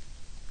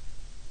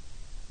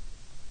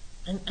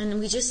 And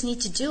we just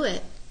need to do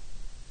it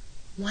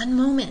one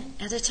moment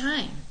at a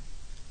time.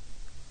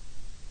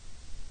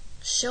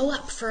 Show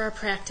up for our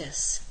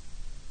practice.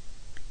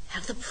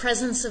 Have the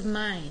presence of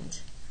mind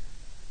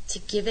to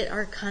give it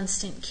our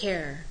constant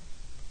care.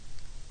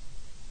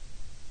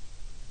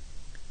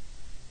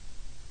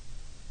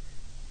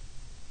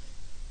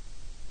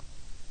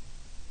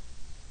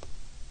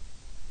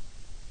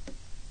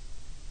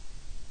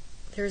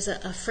 There's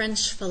a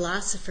French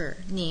philosopher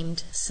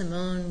named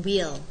Simone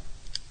Weil,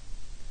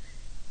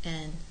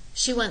 and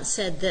she once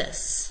said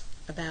this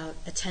about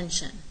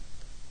attention.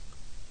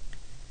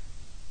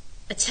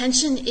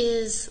 Attention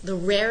is the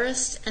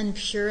rarest and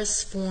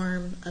purest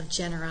form of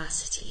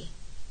generosity.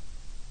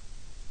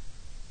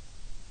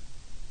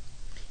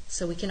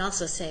 So we can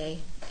also say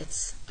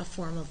it's a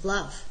form of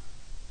love.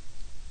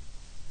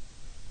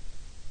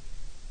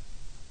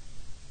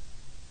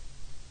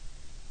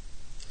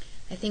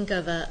 I think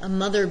of a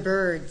mother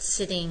bird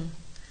sitting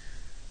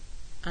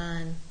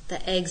on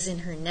the eggs in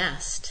her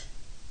nest.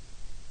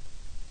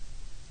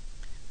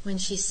 When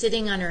she's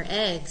sitting on her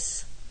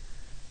eggs,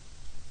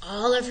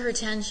 all of her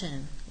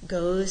attention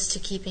goes to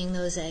keeping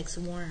those eggs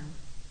warm.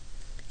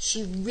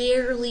 She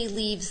rarely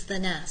leaves the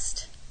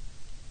nest.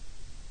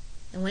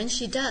 And when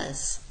she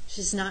does,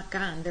 she's not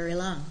gone very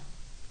long.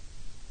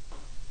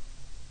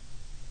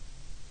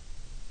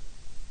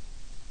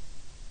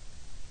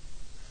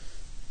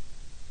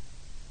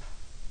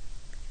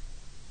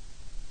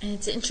 And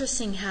it's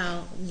interesting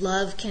how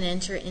love can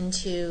enter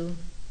into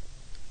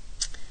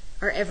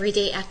our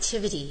everyday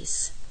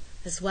activities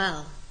as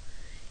well.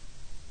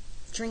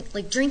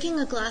 Like drinking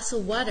a glass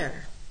of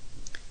water.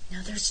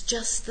 Now there's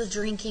just the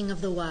drinking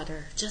of the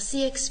water, just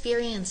the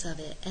experience of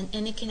it.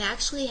 And it can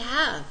actually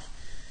have,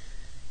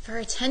 if our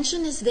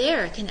attention is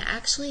there, it can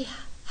actually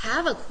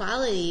have a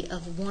quality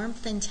of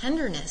warmth and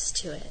tenderness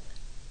to it.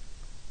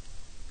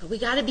 But we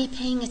got to be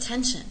paying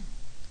attention.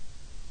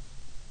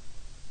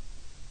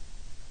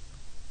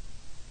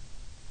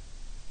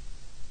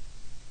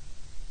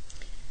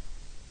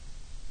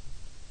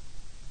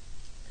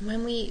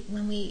 When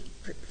we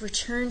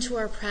return to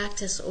our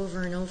practice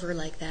over and over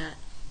like that,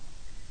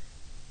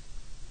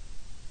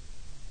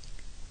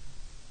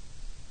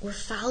 we're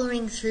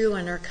following through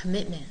on our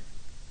commitment,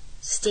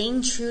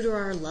 staying true to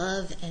our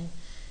love, and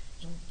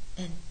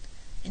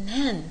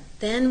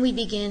then we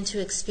begin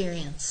to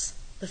experience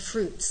the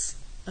fruits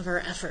of our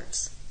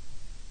efforts.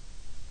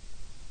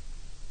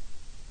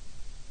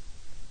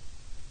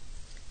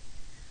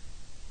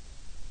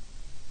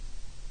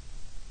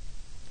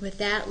 With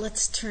that,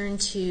 let's turn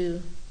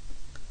to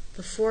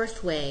the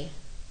fourth way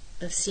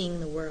of seeing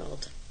the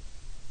world.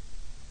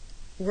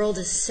 World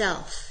is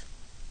self.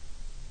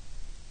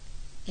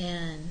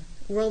 And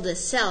world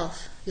as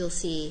self, you'll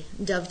see,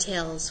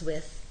 dovetails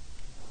with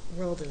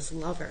world as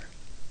lover.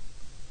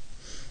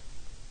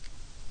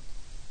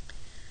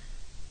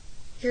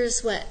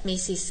 Here's what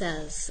Macy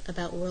says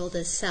about world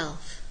as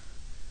self.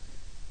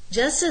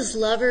 Just as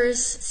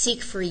lovers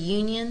seek for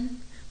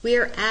union, we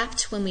are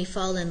apt when we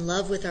fall in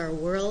love with our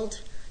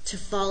world to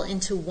fall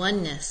into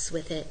oneness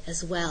with it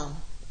as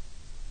well.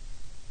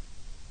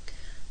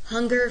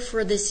 Hunger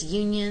for this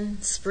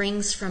union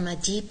springs from a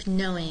deep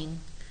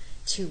knowing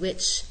to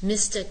which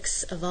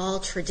mystics of all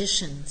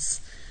traditions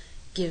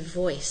give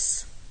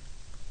voice.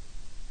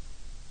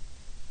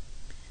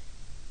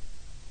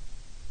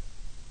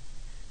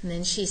 And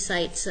then she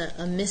cites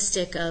a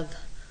mystic of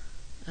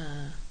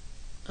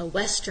a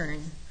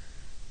Western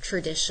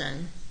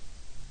tradition.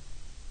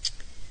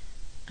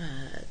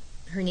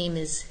 Her name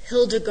is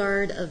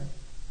Hildegard of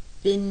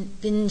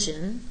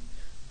Bingen,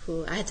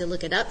 who I had to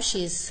look it up.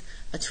 She's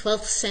a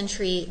 12th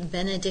century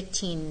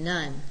Benedictine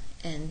nun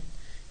and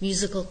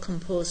musical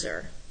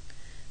composer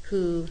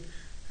who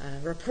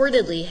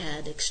reportedly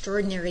had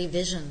extraordinary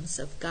visions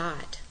of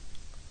God.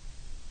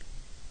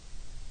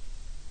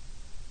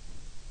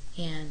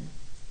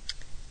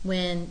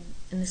 and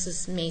this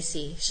is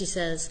Macy, she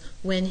says,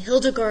 when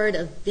Hildegard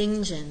of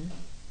Bingen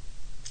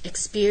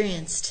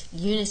experienced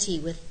unity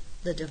with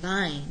the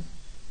divine,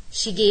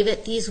 she gave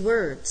it these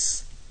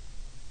words: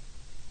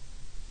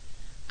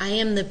 I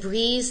am the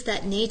breeze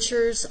that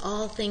natures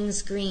all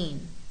things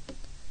green.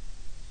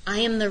 I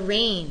am the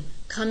rain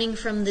coming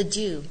from the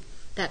dew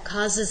that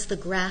causes the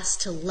grass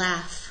to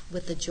laugh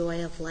with the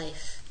joy of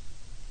life.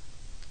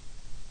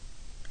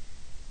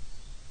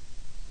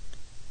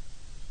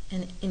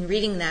 And in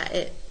reading that,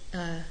 it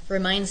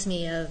reminds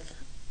me of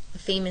a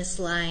famous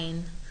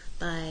line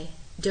by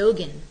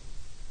Dogen,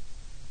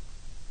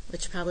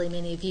 which probably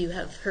many of you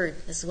have heard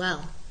as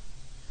well.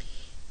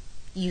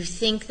 You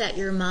think that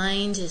your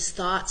mind is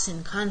thoughts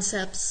and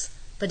concepts,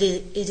 but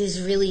it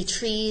is really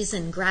trees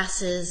and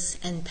grasses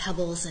and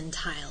pebbles and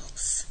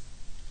tiles.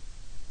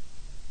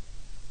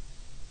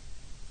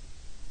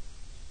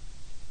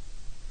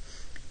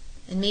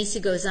 And Macy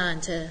goes on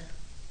to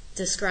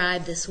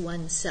describe this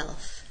one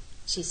self.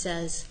 She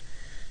says,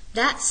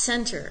 that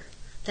center,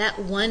 that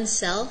one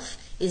self,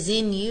 is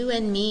in you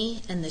and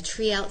me and the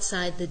tree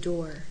outside the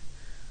door.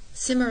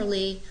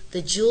 Similarly,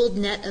 the jeweled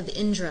net of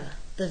Indra,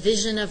 the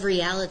vision of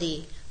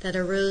reality that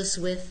arose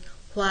with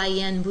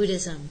Huayan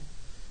Buddhism,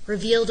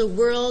 revealed a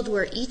world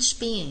where each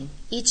being,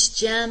 each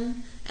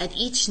gem, at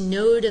each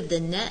node of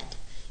the net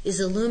is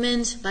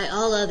illumined by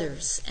all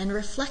others and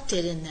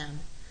reflected in them.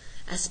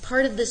 As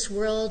part of this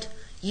world,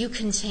 you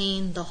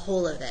contain the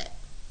whole of it.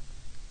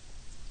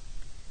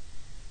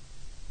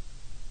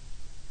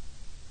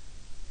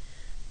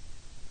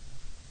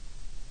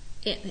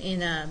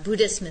 In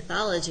Buddhist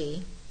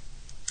mythology,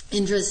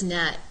 Indra's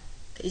net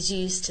is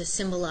used to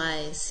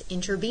symbolize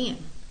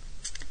interbeing.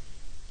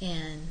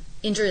 And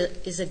Indra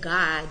is a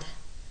god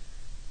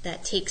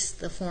that takes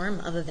the form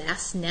of a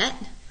vast net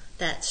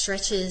that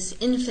stretches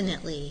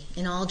infinitely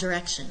in all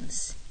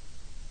directions.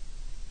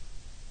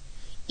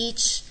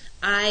 Each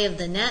eye of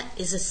the net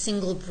is a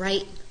single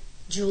bright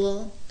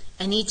jewel,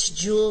 and each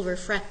jewel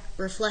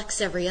reflects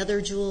every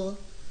other jewel,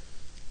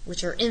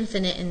 which are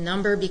infinite in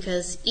number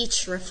because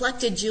each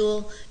reflected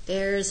jewel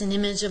bears an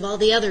image of all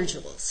the other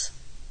jewels.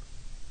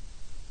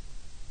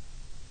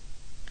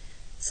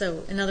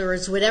 So, in other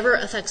words, whatever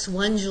affects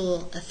one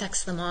jewel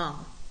affects them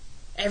all.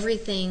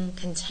 Everything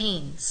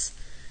contains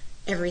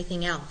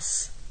everything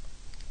else.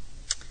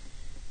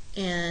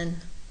 And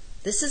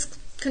this is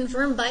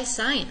confirmed by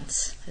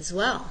science as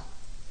well.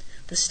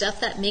 The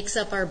stuff that makes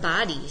up our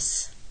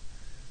bodies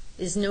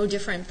is no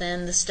different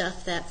than the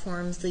stuff that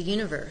forms the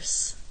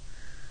universe.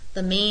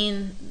 The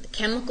main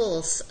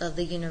chemicals of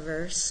the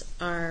universe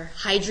are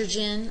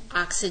hydrogen,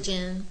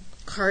 oxygen,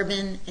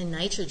 carbon, and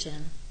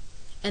nitrogen.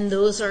 And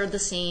those are the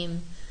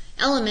same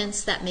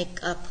elements that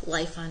make up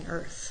life on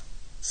Earth.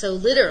 So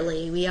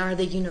literally, we are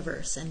the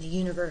universe, and the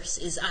universe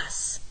is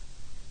us.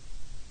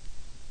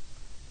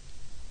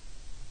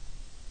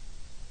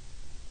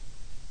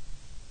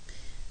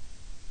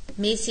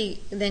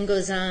 Macy then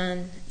goes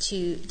on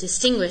to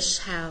distinguish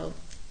how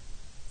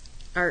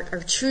our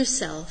true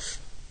self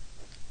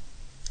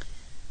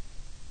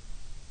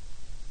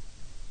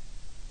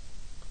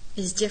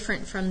is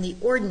different from the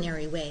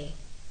ordinary way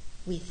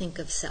we think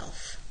of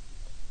self.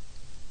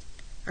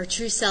 Our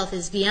true self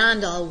is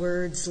beyond all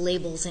words,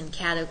 labels, and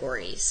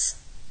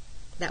categories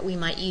that we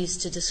might use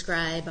to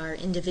describe our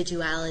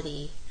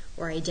individuality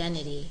or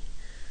identity.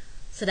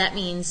 So that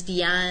means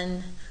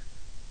beyond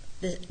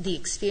the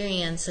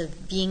experience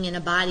of being in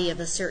a body of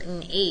a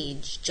certain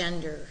age,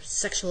 gender,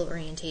 sexual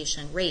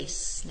orientation,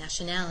 race,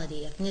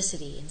 nationality,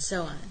 ethnicity, and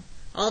so on.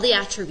 All the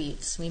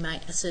attributes we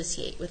might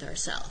associate with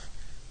ourselves.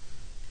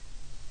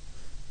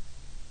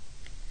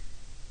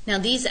 Now,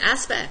 these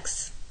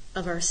aspects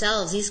of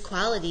ourselves, these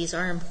qualities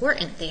are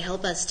important. They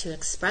help us to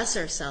express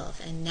ourselves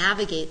and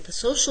navigate the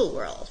social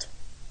world.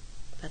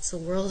 That's the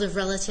world of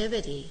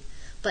relativity.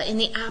 But in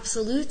the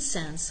absolute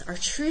sense, our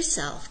true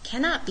self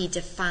cannot be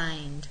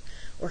defined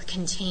or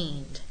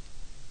contained.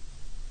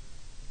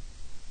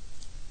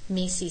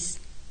 Macy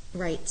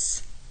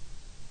writes,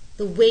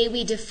 the way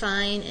we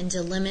define and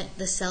delimit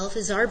the self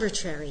is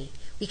arbitrary.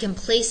 We can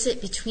place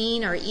it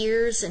between our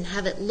ears and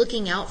have it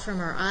looking out from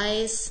our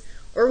eyes,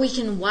 or we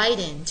can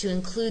widen to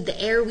include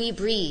the air we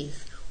breathe,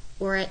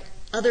 or at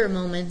other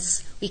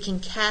moments we can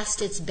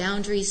cast its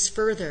boundaries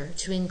further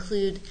to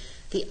include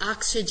the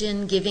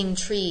oxygen-giving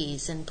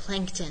trees and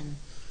plankton,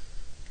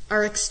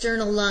 our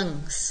external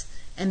lungs,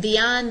 and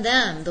beyond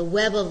them the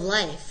web of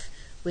life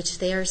which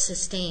they are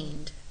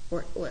sustained,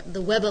 or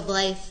the web of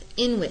life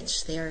in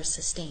which they are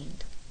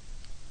sustained.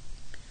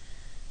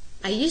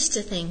 I used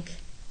to think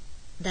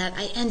that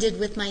I ended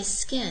with my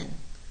skin,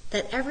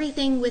 that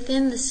everything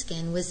within the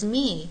skin was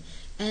me,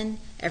 and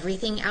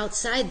everything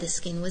outside the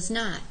skin was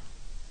not.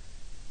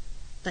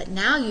 But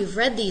now you've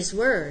read these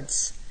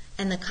words,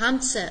 and the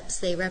concepts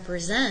they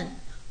represent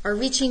are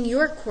reaching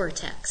your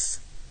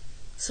cortex.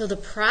 So the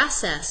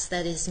process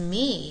that is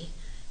me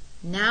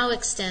now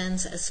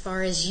extends as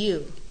far as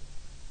you.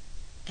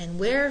 And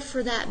where,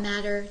 for that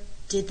matter,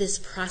 did this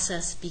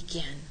process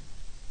begin?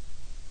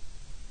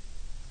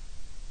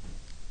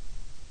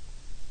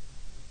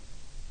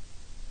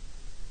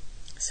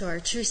 So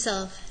our true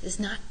self is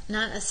not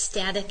a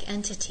static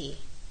entity.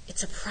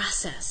 It's a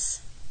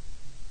process.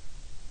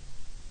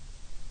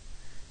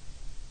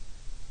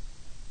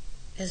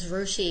 As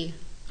Roshi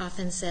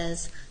often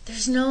says,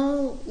 there's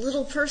no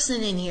little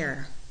person in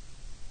here.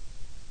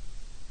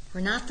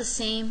 We're not the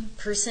same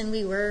person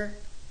we were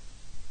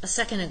a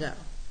second ago,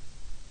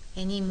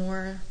 any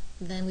more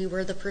than we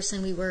were the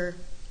person we were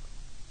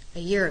a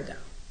year ago.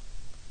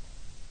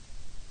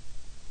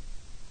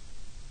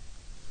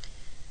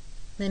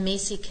 Then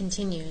Macy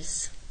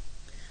continues,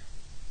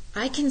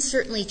 I can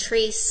certainly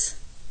trace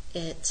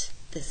it,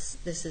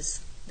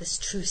 this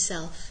true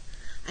self.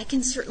 I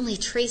can certainly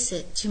trace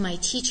it to my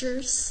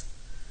teachers,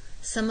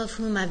 some of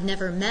whom I've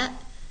never met,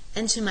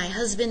 and to my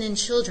husband and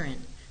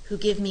children, who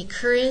give me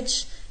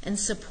courage and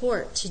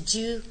support to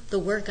do the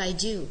work I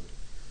do,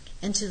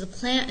 and to the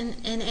plant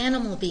and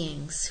animal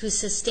beings who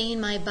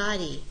sustain my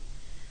body.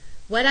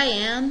 What I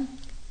am,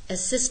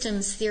 as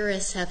systems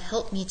theorists have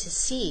helped me to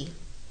see,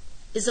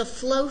 is a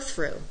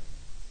flow-through.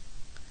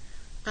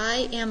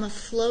 I am a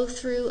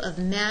flow-through of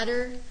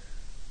matter,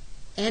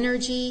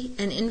 energy,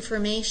 and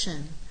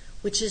information,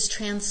 which is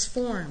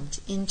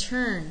transformed in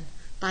turn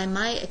by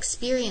my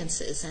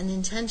experiences and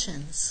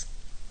intentions.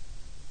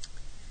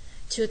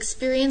 To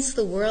experience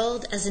the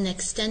world as an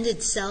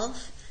extended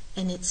self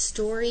and its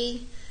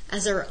story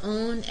as our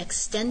own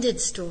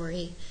extended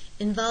story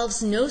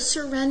involves no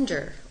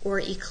surrender or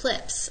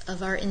eclipse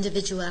of our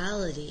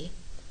individuality.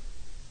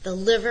 The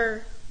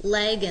liver,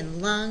 leg,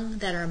 and lung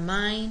that are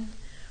mine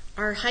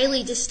are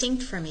highly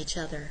distinct from each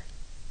other.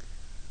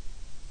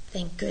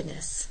 Thank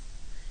goodness.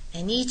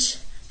 And each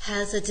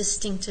has a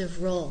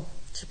distinctive role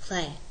to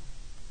play.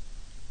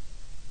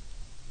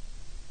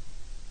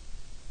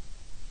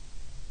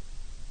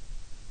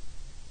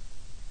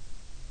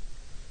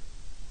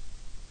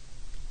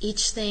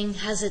 Each thing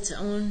has its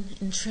own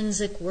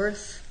intrinsic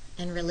worth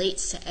and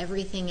relates to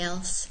everything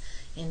else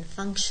in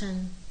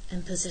function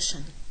and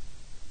position.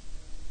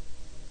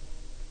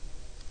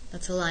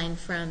 That's a line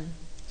from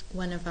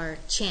one of our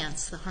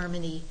chants, the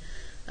harmony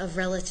of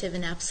relative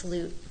and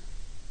absolute.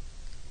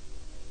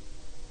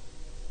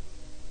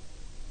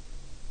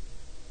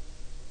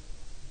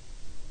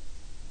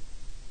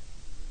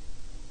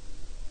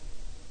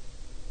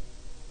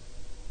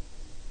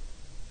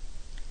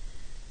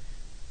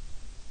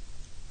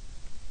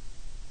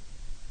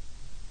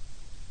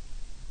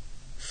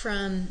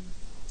 From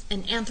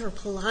an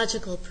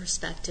anthropological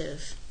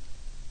perspective,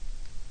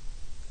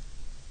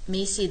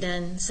 Macy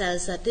then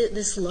says that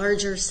this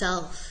larger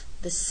self,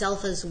 this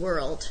self as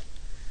world,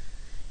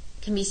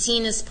 can be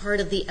seen as part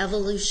of the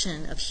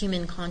evolution of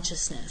human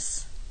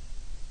consciousness.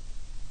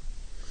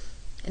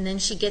 And then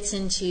she gets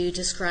into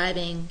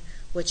describing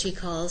what she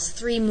calls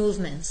 3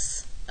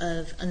 movements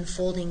of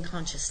unfolding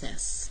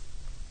consciousness.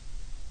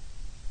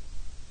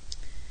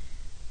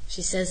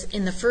 She says,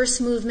 in the first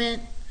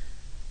movement,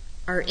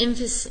 our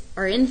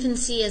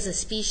infancy as a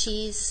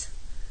species,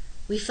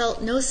 we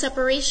felt no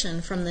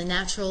separation from the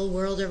natural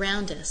world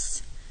around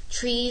us.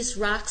 Trees,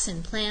 rocks,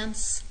 and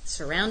plants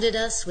surrounded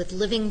us with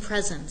living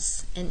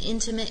presence and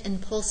intimate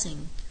and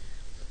pulsing.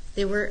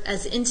 They were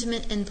as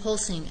intimate and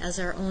pulsing as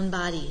our own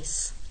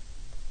bodies.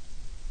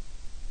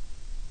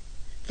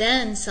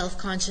 Then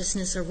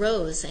self-consciousness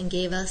arose and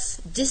gave us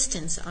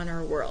distance on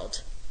our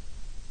world.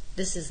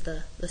 This is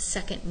the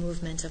second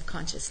movement of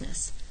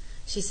consciousness.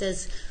 She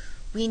says,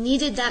 we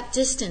needed that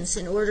distance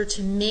in order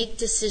to make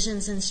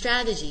decisions and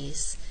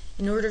strategies,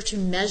 in order to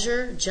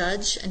measure,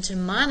 judge, and to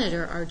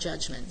monitor our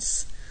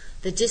judgments.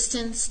 The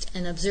distanced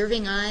and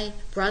observing eye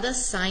brought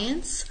us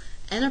science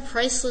and a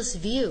priceless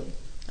view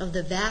of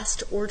the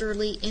vast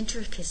orderly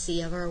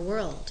intricacy of our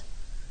world.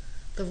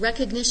 The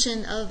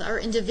recognition of our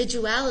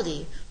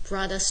individuality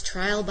brought us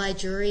trial by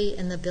jury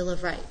and the Bill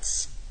of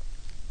Rights.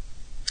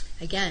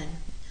 Again,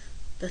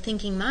 the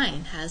thinking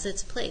mind has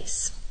its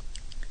place.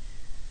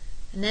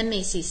 And then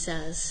Macy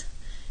says,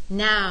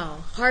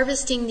 now,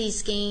 harvesting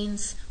these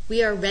gains,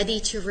 we are ready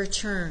to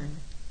return.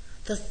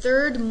 The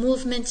third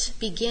movement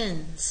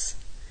begins.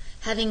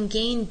 Having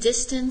gained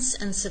distance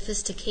and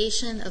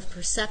sophistication of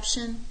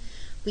perception,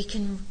 we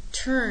can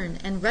turn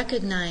and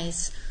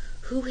recognize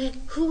who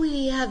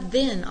we have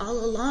been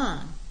all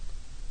along.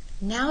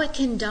 Now it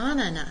can dawn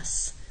on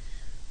us.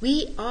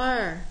 We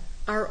are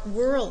our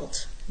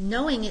world,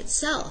 knowing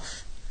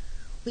itself.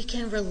 We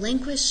can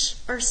relinquish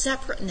our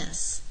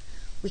separateness.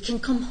 We can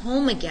come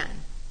home again.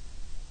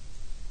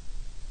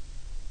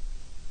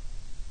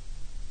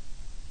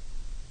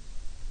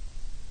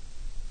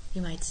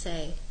 You might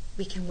say,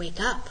 we can wake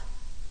up.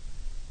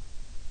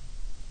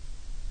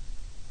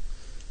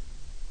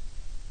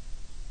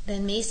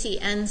 Then Macy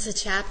ends the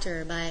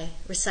chapter by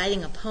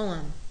reciting a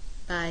poem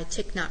by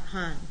Thich Nhat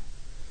Hanh.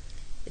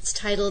 It's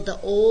titled The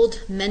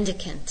Old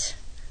Mendicant.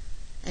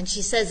 And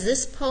she says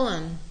this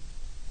poem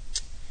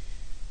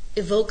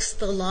evokes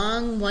the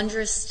long,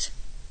 wondrous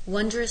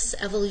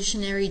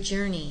evolutionary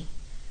journey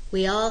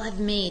we all have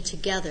made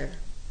together,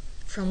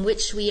 from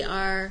which we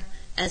are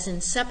as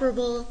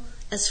inseparable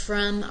as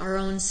from our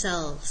own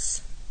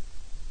selves.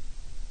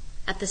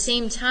 At the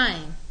same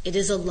time, it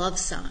is a love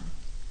song.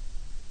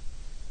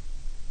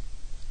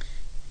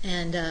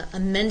 And a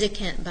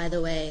mendicant, by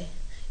the way,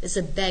 is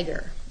a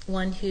beggar,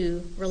 one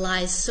who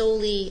relies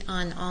solely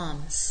on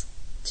alms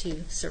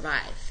to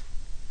survive.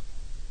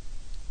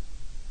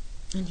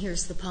 And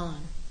here's the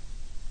poem.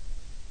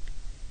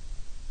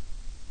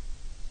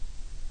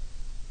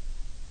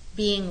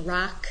 Being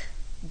rock,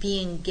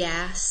 being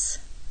gas,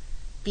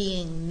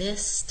 being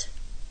mist,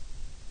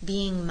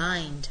 being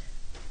mind.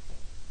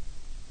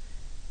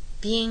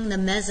 Being the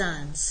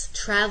mesons,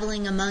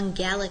 traveling among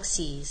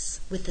galaxies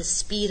with the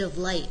speed of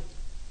light.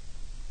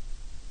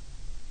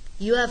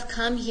 You have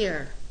come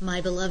here,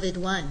 my beloved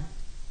one.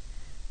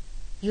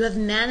 You have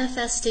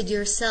manifested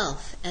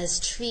yourself as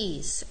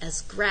trees,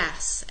 as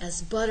grass,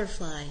 as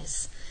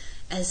butterflies,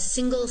 as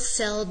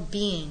single-celled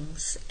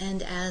beings,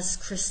 and as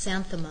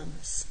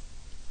chrysanthemums.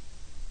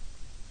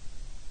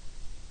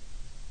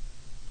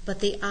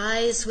 But the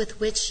eyes with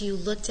which you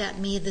looked at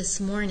me this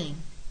morning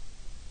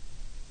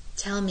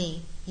tell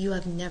me you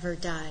have never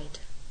died.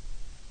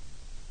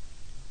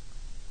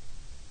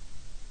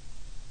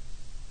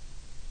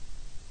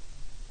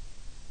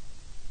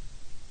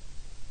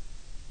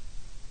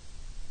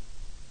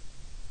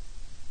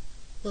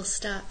 We'll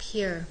stop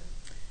here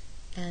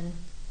and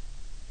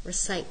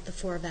recite the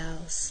 4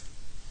 vows.